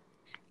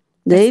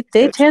 That's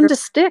They so true. tend to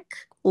stick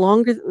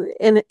longer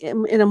in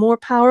a more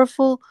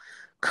powerful,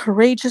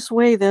 courageous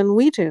way than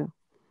we do.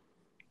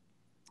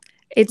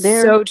 It's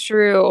They're so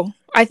true.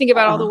 I think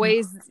about all the uh,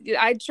 ways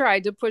I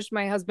tried to push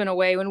my husband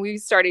away when we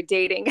started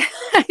dating.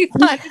 I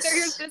thought, there's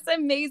yes. this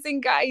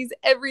amazing guy. He's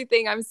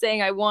everything I'm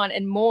saying I want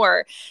and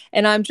more.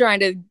 And I'm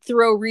trying to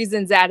throw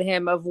reasons at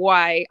him of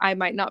why I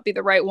might not be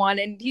the right one.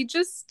 And he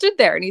just stood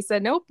there and he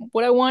said, nope,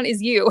 what I want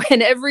is you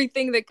and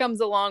everything that comes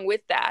along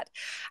with that.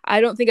 I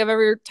don't think I've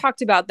ever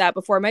talked about that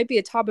before. It might be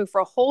a topic for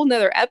a whole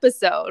nother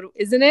episode,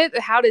 isn't it?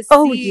 How to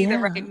Oh see the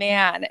right yeah.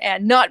 man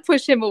and not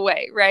push him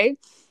away, right?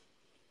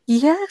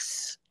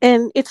 Yes.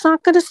 And it's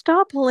not going to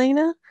stop,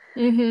 Helena.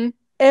 Mm-hmm.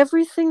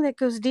 Everything that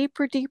goes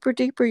deeper, deeper,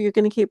 deeper, you're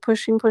going to keep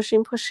pushing,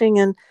 pushing, pushing.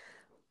 And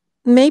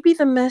maybe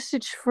the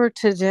message for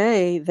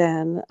today,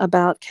 then,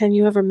 about can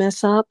you ever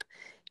mess up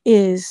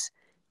is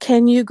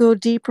can you go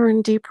deeper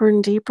and deeper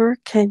and deeper?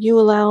 Can you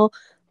allow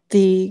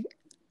the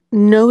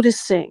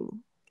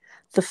noticing,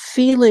 the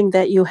feeling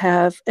that you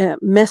have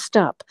messed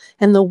up,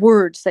 and the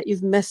words that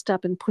you've messed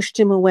up and pushed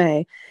him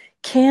away?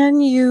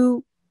 Can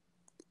you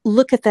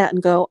look at that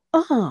and go,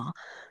 oh,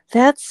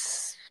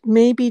 that's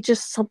maybe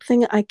just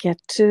something I get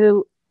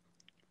to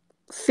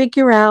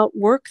figure out,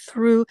 work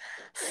through,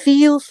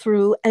 feel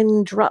through,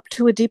 and drop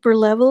to a deeper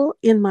level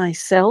in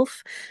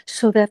myself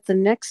so that the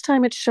next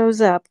time it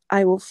shows up,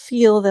 I will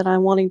feel that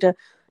I'm wanting to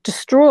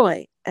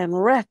destroy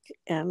and wreck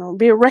and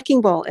be a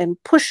wrecking ball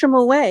and push them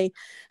away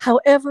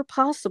however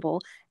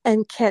possible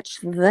and catch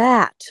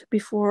that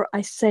before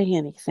I say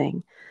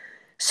anything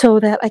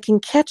so that I can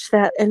catch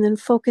that and then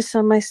focus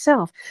on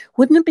myself.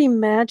 Wouldn't it be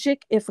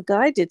magic if a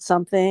guy did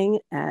something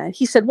and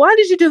he said, why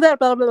did you do that?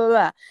 Blah, blah, blah,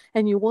 blah.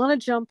 And you want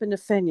to jump and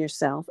defend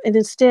yourself. And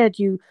instead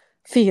you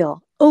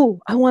feel,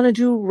 oh, I want to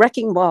do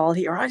wrecking ball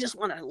here. I just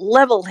want to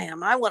level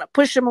him. I want to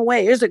push him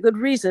away. Here's a good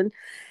reason.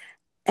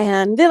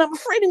 And then I'm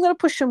afraid I'm going to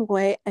push him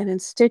away. And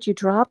instead you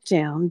drop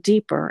down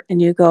deeper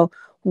and you go,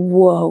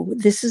 whoa,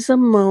 this is a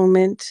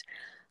moment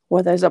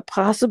where there's a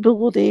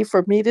possibility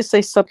for me to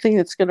say something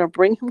that's going to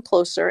bring him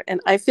closer. And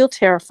I feel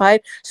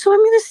terrified. So I'm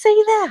going to say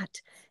that.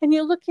 And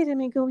you look at him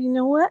and go, you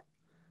know what?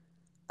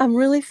 I'm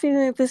really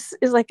feeling like this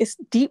is like a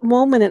deep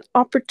moment, an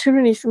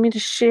opportunity for me to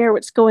share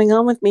what's going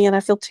on with me. And I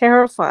feel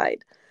terrified.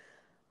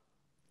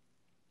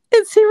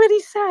 And see what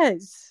he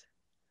says.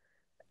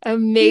 He's,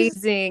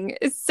 Amazing.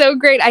 It's so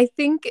great. I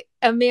think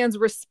a man's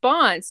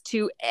response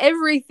to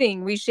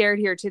everything we shared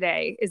here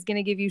today is going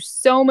to give you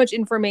so much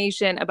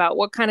information about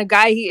what kind of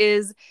guy he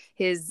is,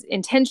 his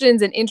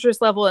intentions and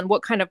interest level, and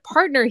what kind of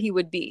partner he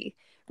would be.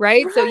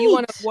 Right. So you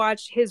want to right.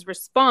 watch his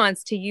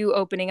response to you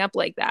opening up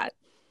like that.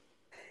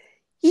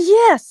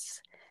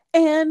 Yes.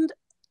 And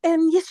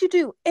and yes, you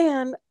do.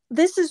 And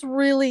this is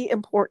really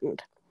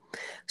important.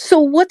 So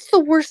what's the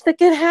worst that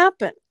can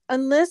happen?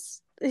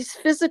 Unless he's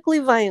physically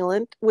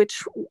violent,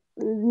 which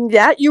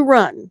that you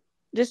run.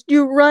 Just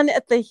you run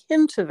at the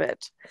hint of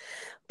it.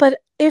 But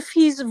if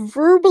he's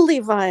verbally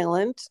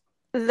violent,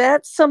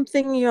 that's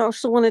something you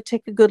also want to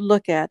take a good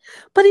look at.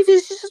 But if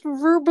he's just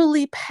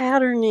verbally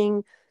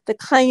patterning the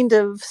kind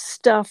of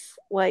stuff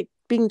like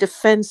being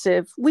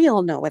defensive, we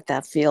all know what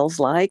that feels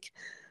like.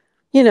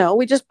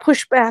 We just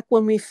push back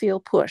when we feel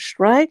pushed,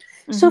 right?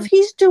 So if Mm-hmm.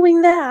 he's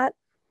doing that,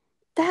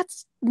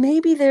 that's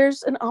maybe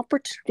there's an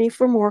opportunity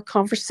for more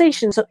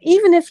conversation. So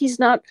even if he's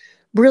not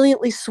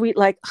brilliantly sweet,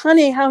 like,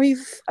 honey,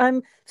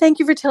 I'm thank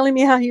you for telling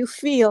me how you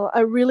feel.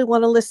 I really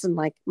want to listen,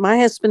 like my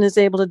husband is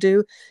able to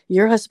do,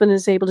 your husband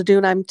is able to do.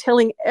 And I'm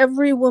telling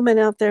every woman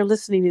out there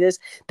listening to this,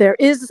 there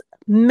is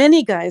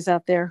many guys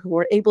out there who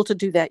are able to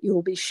do that. You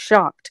will be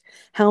shocked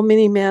how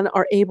many men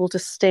are able to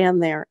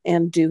stand there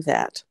and do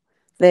that.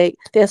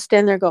 They'll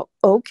stand there and go,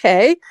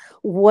 okay,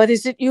 what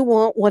is it you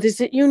want? What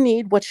is it you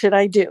need? What should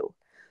I do?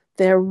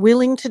 They're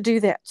willing to do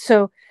that.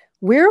 So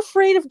we're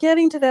afraid of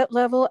getting to that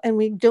level and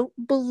we don't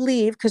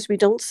believe because we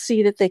don't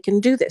see that they can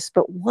do this.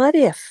 But what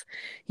if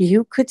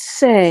you could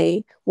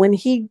say when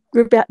he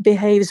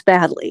behaves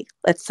badly,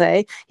 let's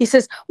say, he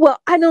says,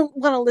 well, I don't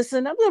want to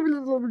listen.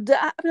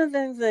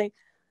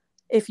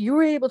 If you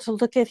were able to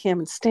look at him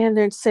and stand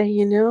there and say,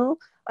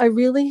 I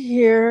really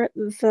hear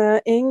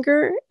the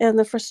anger and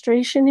the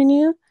frustration in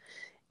you,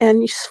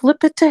 and you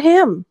flip it to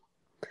him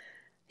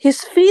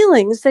his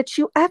feelings that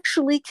you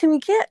actually can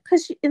get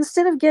because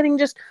instead of getting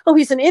just, oh,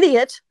 he's an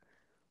idiot,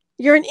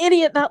 you're an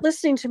idiot not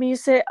listening to me. You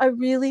say, I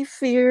really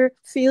feel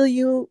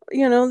you,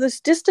 this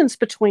distance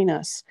between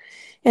us,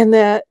 and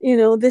that,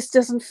 this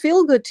doesn't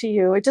feel good to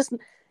you. It doesn't,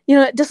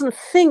 it doesn't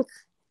think,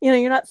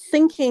 you're not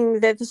thinking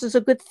that this is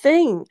a good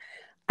thing.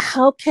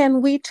 How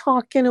can we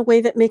talk in a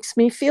way that makes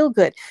me feel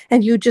good?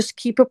 And you just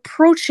keep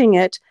approaching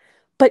it,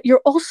 but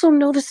you're also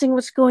noticing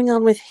what's going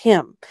on with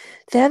him.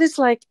 That is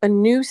like a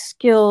new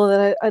skill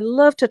that I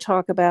love to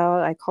talk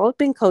about. I call it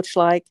being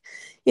coach-like.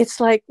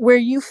 It's like where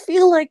you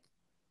feel like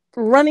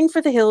running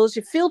for the hills,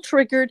 you feel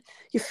triggered,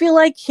 you feel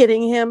like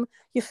hitting him,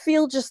 you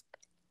feel just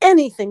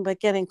anything but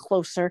getting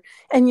closer,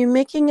 and you're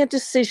making a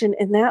decision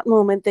in that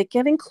moment that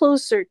getting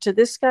closer to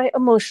this guy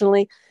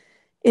emotionally,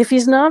 if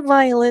he's not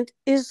violent,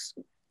 is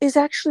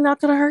actually not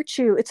going to hurt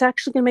you. It's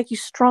actually going to make you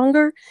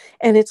stronger,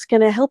 and it's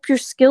going to help your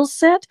skill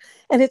set,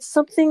 and it's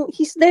something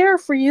he's there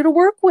for you to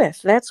work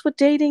with. That's what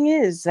dating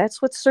is.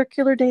 That's what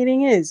circular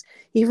dating is,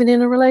 even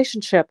in a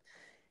relationship.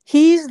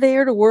 He's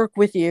there to work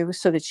with you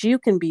so that you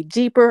can be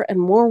deeper and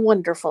more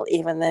wonderful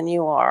even than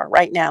you are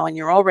right now, and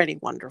you're already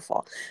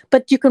wonderful.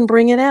 But you can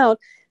bring it out.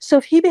 So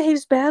if he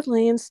behaves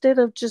badly, instead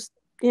of just,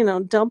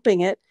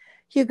 dumping it,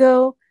 you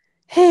go,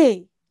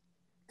 hey,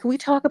 can we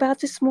talk about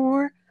this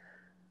more?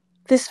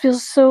 This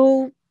feels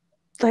so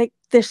like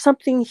there's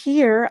something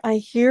here. I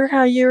hear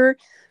how you're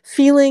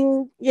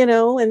feeling,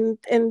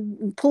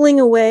 and pulling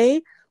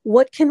away.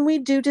 What can we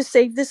do to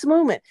save this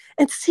moment?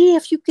 And see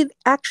if you could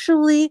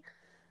actually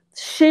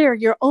share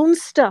your own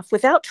stuff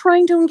without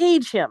trying to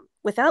engage him,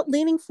 without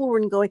leaning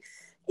forward and going,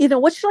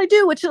 what should I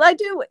do? What should I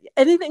do?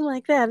 Anything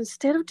like that.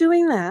 Instead of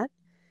doing that,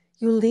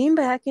 you lean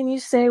back and you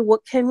say,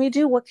 what can we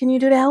do? What can you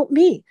do to help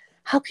me?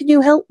 How can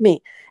you help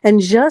me? And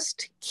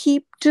just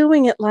keep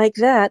doing it like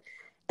that,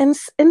 and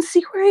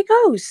see where he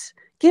goes.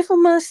 Give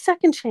him a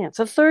second chance,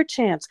 a third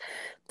chance.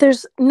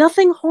 There's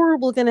nothing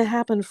horrible going to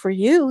happen for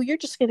you. You're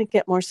just going to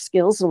get more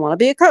skills and want to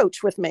be a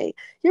coach with me.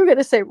 You're going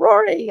to say,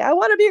 Rory, I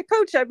want to be a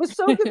coach. I was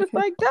so good with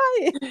my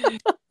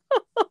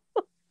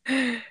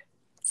guy.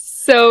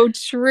 So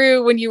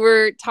true. When you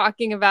were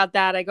talking about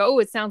that, I go, oh,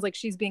 it sounds like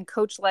she's being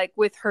coach-like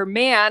with her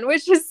man,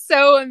 which is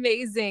so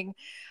amazing.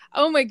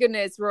 Oh my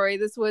goodness, Rory,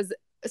 this was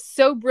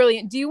so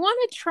brilliant. Do you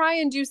want to try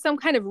and do some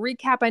kind of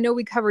recap? I know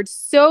we covered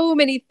so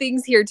many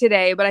things here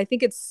today, but I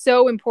think it's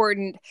so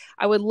important.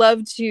 I would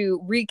love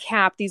to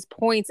recap these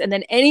points, and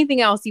then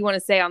anything else you want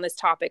to say on this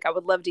topic, I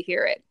would love to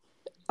hear it.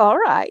 All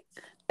right.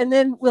 And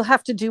then we'll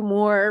have to do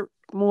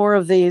more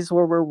of these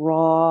where we're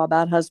raw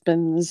about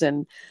husbands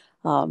and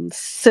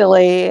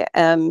silly.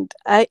 And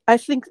I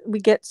think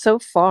we get so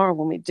far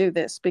when we do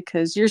this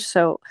because you're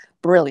so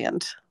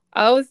brilliant.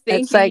 Oh,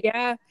 thank you. Like,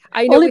 yeah.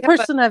 I know only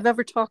person I've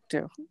ever talked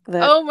to.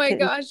 Oh my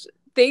gosh.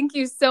 Thank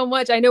you so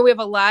much. I know we have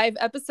a live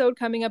episode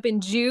coming up in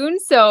June,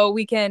 so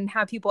we can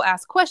have people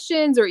ask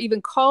questions or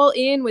even call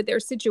in with their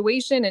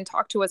situation and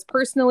talk to us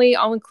personally.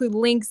 I'll include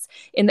links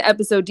in the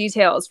episode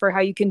details for how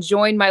you can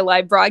join my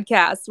live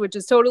broadcast, which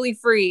is totally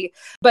free.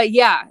 But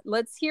yeah,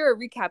 let's hear a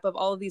recap of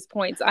all of these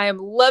points. I am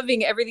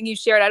loving everything you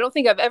shared. I don't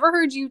think I've ever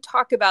heard you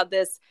talk about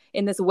this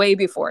in this way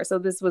before, so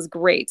this was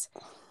great.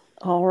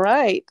 All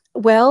right.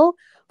 Well,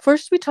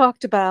 first we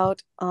talked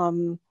about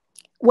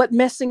what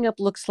messing up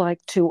looks like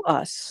to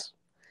us.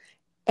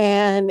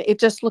 And it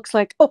just looks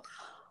like, oh,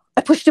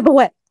 I pushed him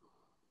away,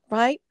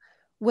 right?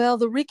 Well,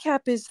 the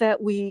recap is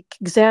that we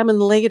examine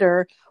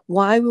later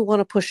why we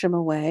want to push him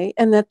away,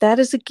 and that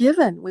is a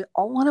given. We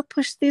all want to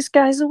push these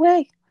guys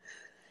away.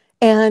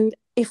 And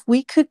if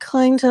we could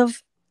kind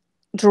of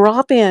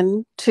drop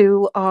in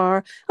to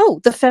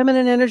the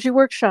Feminine Energy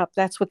Workshop,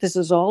 that's what this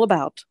is all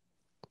about.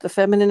 The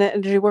Feminine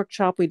Energy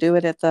Workshop, we do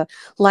it at the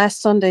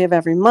last Sunday of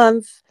every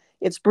month.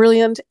 It's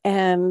brilliant.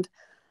 And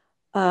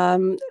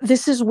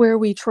this is where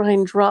we try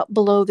and drop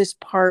below this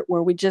part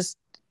where we just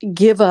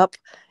give up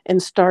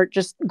and start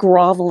just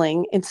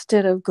groveling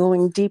instead of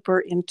going deeper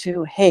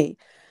into, hey,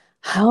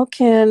 how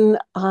can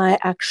I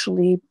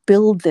actually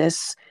build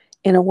this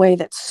in a way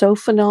that's so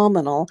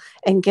phenomenal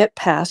and get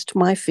past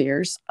my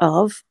fears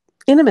of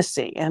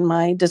intimacy and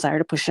my desire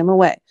to push him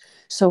away?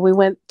 So we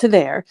went to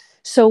there.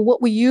 So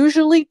what we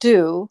usually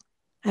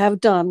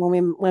have done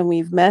when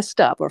we've messed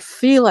up or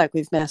feel like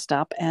we've messed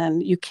up,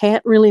 and you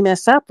can't really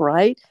mess up,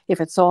 right? If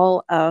it's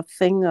all a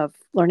thing of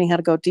learning how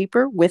to go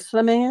deeper with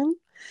the man,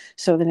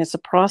 so then it's a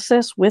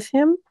process with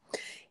him,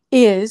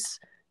 is,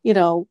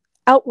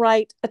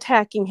 outright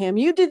attacking him.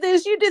 You did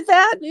this, you did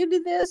that, you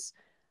did this.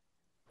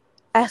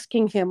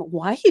 Asking him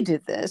why he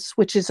did this,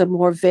 which is a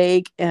more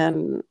vague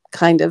and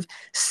kind of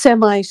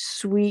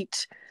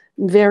semi-sweet,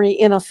 very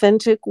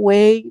inauthentic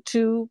way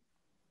to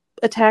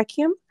attack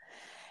him.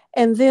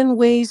 And then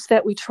ways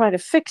that we try to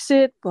fix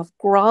it, of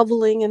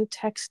groveling and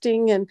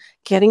texting and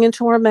getting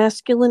into our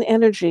masculine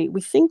energy.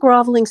 We think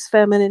groveling's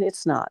feminine.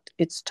 It's not.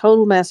 It's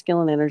total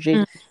masculine energy.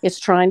 Mm. It's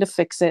trying to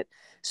fix it.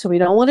 So we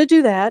don't want to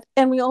do that.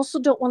 And we also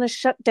don't want to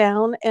shut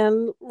down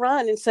and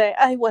run and say,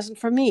 it wasn't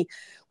for me.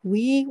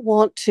 We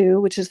want to,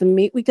 which is the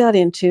meat we got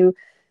into,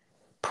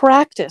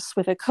 practice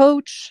with a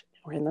coach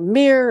or in the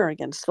mirror or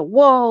against the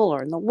wall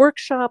or in the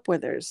workshop where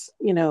there's,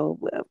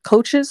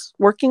 coaches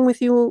working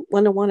with you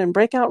one-on-one in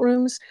breakout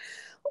rooms,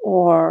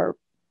 or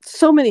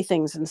so many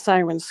things in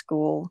Siren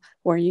School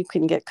where you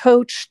can get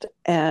coached.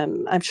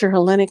 And I'm sure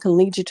Helena can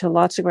lead you to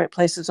lots of great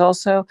places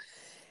also,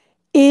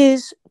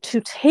 is to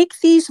take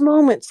these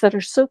moments that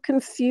are so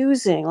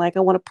confusing, like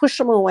I want to push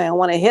him away, I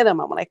want to hit him,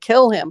 I want to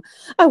kill him,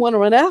 I want to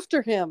run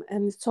after him,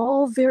 and it's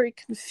all very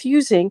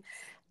confusing,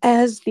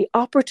 as the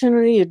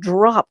opportunity to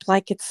drop,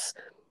 like it's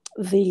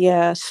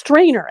the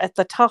strainer at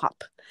the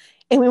top,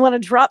 and we want to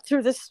drop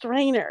through the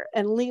strainer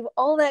and leave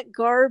all that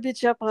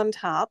garbage up on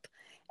top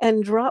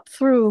and drop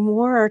through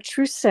more our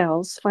true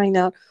selves, find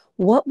out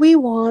what we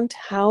want,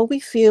 how we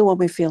feel when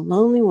we feel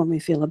lonely, when we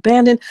feel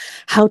abandoned,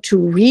 how to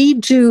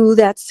redo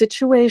that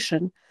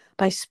situation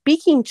by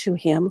speaking to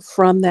him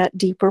from that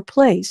deeper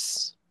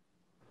place.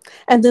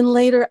 And then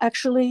later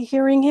actually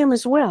hearing him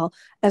as well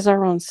as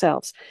our own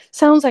selves.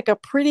 Sounds like a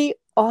pretty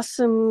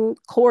awesome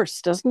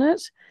course, doesn't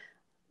it?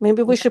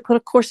 Maybe we should put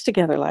a course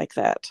together like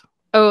that.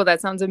 Oh,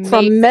 that sounds amazing.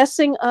 From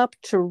messing up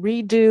to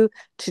redo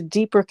to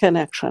deeper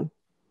connection.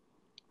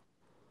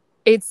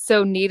 It's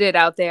so needed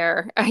out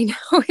there. I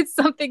know it's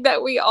something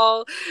that we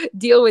all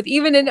deal with,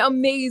 even in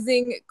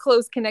amazing,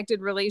 close connected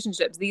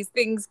relationships. These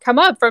things come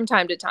up from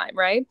time to time,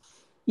 right?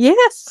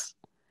 Yes,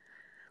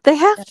 they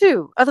have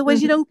to.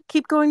 Otherwise, you don't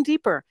keep going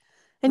deeper.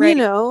 And, right.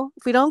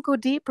 If we don't go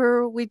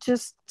deeper, we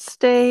just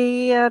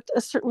stay at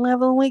a certain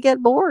level and we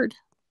get bored.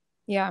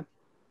 Yeah.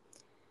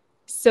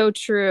 So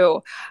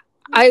true.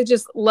 I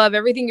just love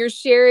everything you're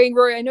sharing,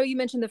 Rory. I know you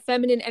mentioned the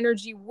Feminine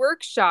Energy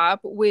Workshop,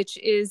 which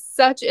is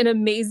such an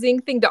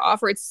amazing thing to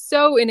offer. It's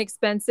so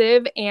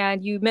inexpensive.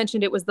 And you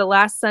mentioned it was the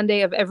last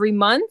Sunday of every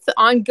month,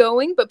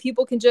 ongoing, but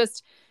people can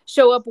just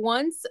show up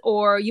once,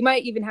 or you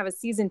might even have a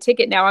season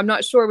ticket now. I'm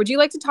not sure. Would you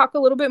like to talk a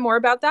little bit more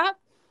about that?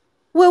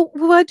 Well,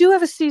 I do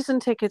have a season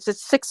ticket.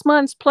 It's 6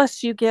 months,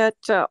 plus you get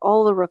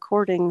all the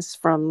recordings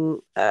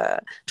from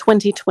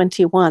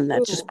 2021.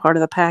 That's just part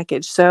of the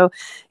package. So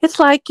it's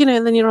like,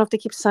 then you don't have to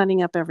keep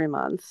signing up every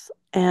month.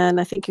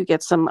 And I think you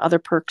get some other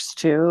perks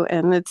too.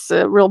 And it's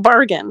a real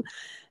bargain.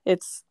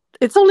 It's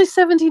only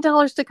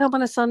 $17 to come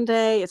on a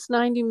Sunday. It's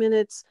 90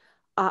 minutes.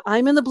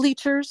 I'm in the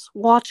bleachers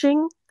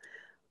watching.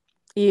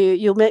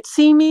 You might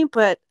see me,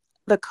 but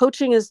the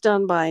coaching is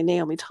done by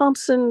Naomi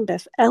Thompson,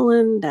 Beth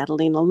Ellen,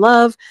 Natalina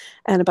Love,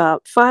 and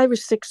about 5 or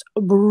 6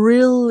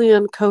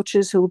 brilliant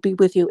coaches who will be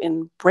with you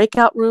in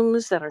breakout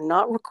rooms that are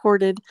not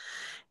recorded.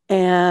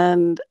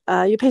 And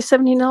you pay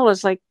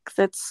 $17. Like,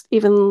 that's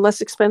even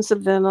less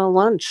expensive than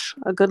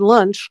a good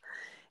lunch.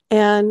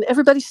 And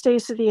everybody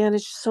stays to the end.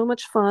 It's just so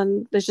much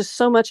fun. There's just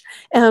so much.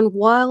 And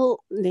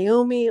while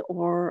Naomi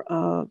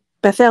or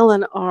Beth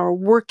Ellen are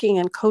working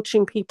and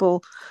coaching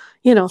people,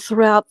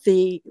 throughout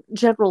the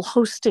general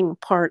hosting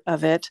part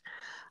of it,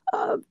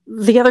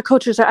 the other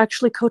coaches are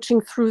actually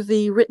coaching through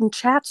the written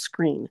chat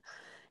screen.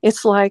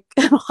 It's like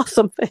an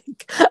awesome thing.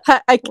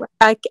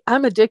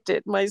 I'm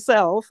addicted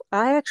myself.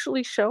 I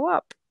actually show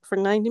up for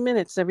 90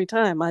 minutes every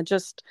time.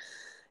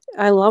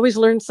 I'll always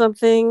learn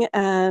something,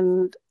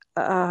 and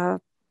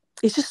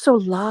it's just so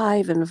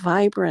live and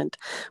vibrant.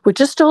 We're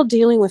just all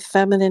dealing with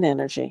feminine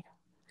energy.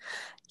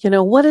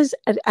 What does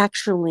it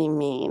actually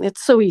mean?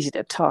 It's so easy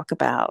to talk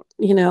about,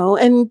 and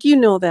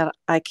that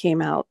I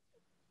came out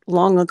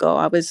long ago.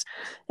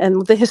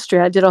 And the history,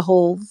 I did a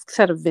whole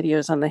set of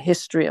videos on the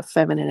history of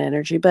feminine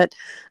energy, but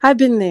I've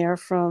been there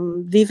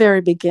from the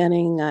very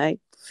beginning. I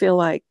feel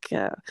like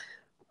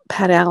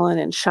Pat Allen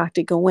and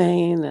Shakti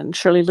Gawain and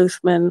Shirley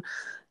Luthman,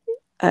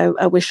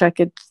 I wish I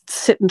could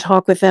sit and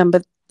talk with them,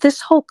 but this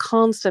whole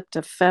concept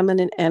of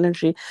feminine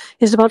energy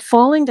is about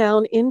falling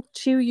down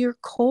into your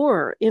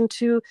core,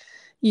 into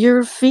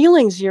your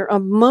feelings, your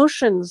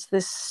emotions,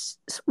 this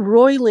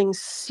roiling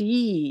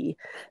sea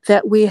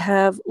that we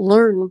have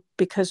learned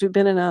because we've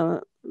been in a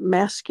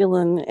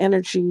masculine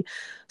energy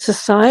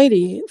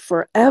society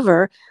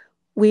forever.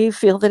 We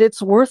feel that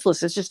it's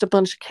worthless. It's just a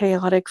bunch of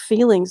chaotic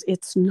feelings.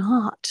 It's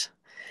not.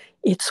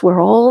 It's where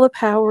all the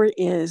power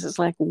is. It's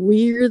like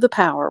we're the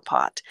power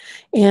pot.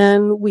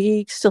 And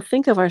we still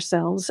think of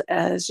ourselves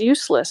as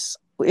useless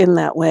in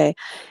that way.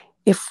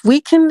 If we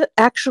can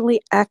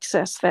actually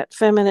access that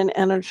feminine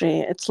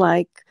energy, it's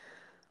like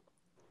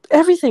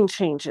everything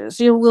changes.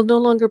 You will no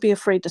longer be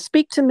afraid to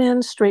speak to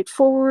men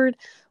straightforward.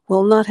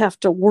 We'll not have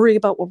to worry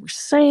about what we're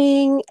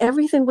saying.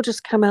 Everything will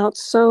just come out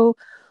so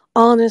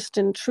honest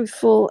and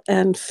truthful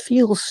and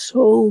feel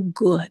so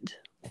good.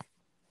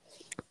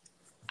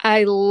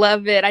 I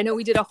love it. I know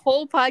we did a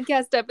whole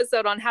podcast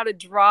episode on how to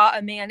draw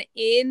a man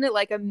in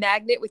like a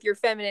magnet with your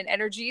feminine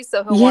energy,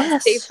 so he'll want to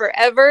stay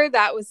forever.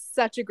 That was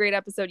such a great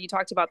episode. You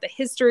talked about the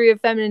history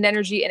of feminine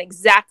energy and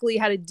exactly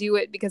how to do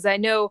it, because I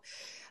know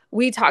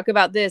we talk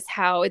about this,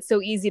 how it's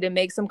so easy to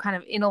make some kind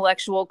of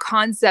intellectual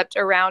concept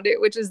around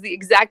it, which is the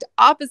exact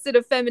opposite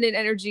of feminine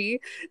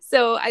energy.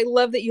 So I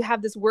love that you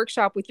have this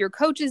workshop with your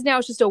coaches now.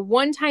 It's just a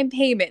one-time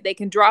payment. They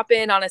can drop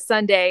in on a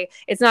Sunday.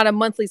 It's not a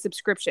monthly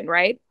subscription,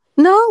 right?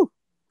 No.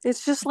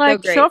 It's just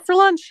like, show up for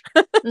lunch.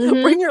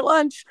 Bring your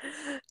lunch.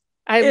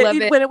 I love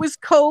it. When it was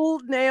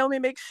cold, Naomi,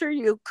 make sure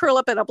you curl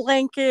up in a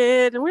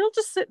blanket, and we're all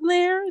just sitting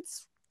there.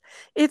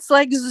 It's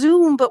like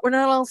Zoom, but we're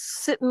not all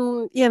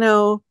sitting,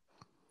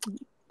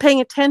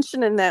 paying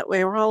attention in that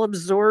way. We're all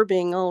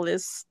absorbing all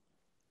this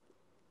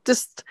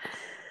just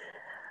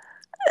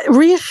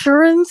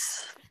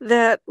reassurance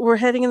that we're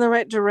heading in the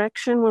right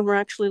direction when we're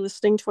actually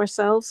listening to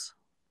ourselves.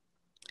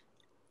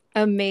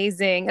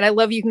 Amazing. And I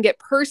love you can get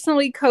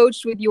personally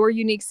coached with your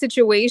unique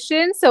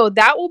situation. So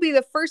that will be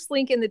the first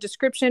link in the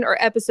description or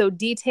episode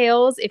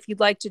details if you'd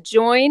like to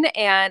join.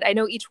 And I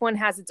know each one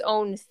has its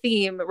own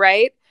theme,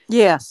 right?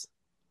 Yes.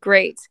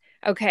 Great.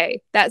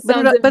 Okay. That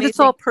sounds amazing. But it's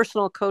all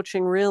personal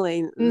coaching,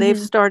 really. Mm-hmm. They've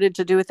started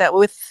to do it that way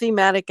with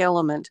thematic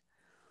element.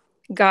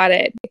 Got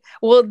it.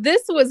 Well,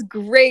 this was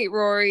great,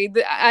 Rori.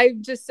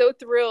 I'm just so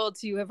thrilled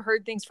to have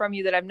heard things from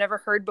you that I've never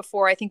heard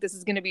before. I think this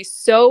is going to be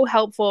so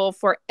helpful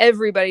for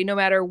everybody, no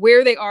matter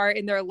where they are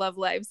in their love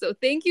life. So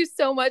thank you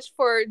so much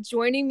for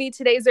joining me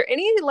today. Is there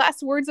any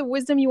last words of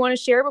wisdom you want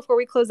to share before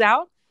we close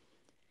out?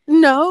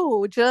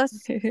 No,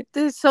 just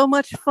there's so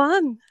much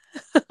fun.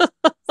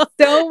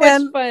 So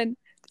much fun.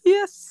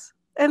 Yes.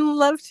 And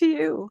love to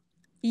you.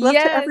 Love to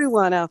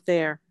everyone out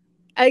there.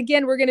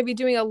 Again, we're going to be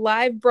doing a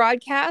live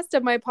broadcast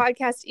of my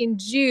podcast in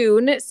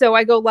June. So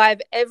I go live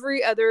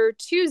every other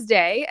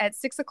Tuesday at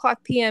 6:00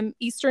 p.m.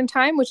 Eastern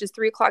time, which is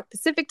 3:00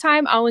 Pacific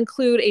time. I'll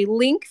include a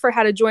link for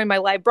how to join my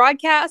live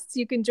broadcasts.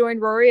 You can join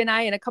Rori and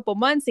I in a couple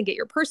months and get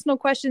your personal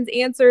questions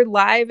answered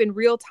live in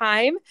real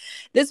time.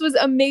 This was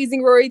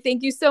amazing, Rori.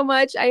 Thank you so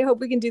much. I hope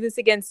we can do this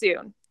again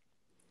soon.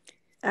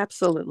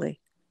 Absolutely.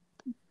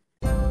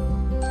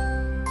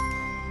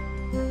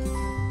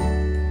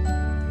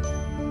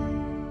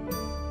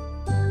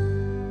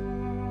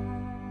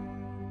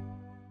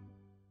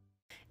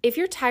 If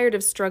you're tired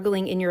of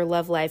struggling in your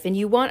love life and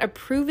you want a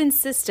proven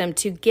system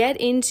to get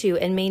into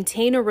and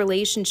maintain a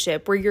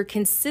relationship where you're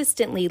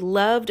consistently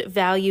loved,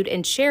 valued,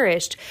 and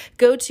cherished,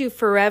 go to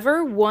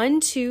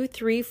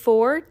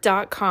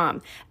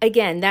forever1234.com.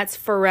 Again, that's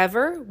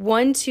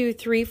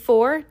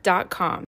forever1234.com.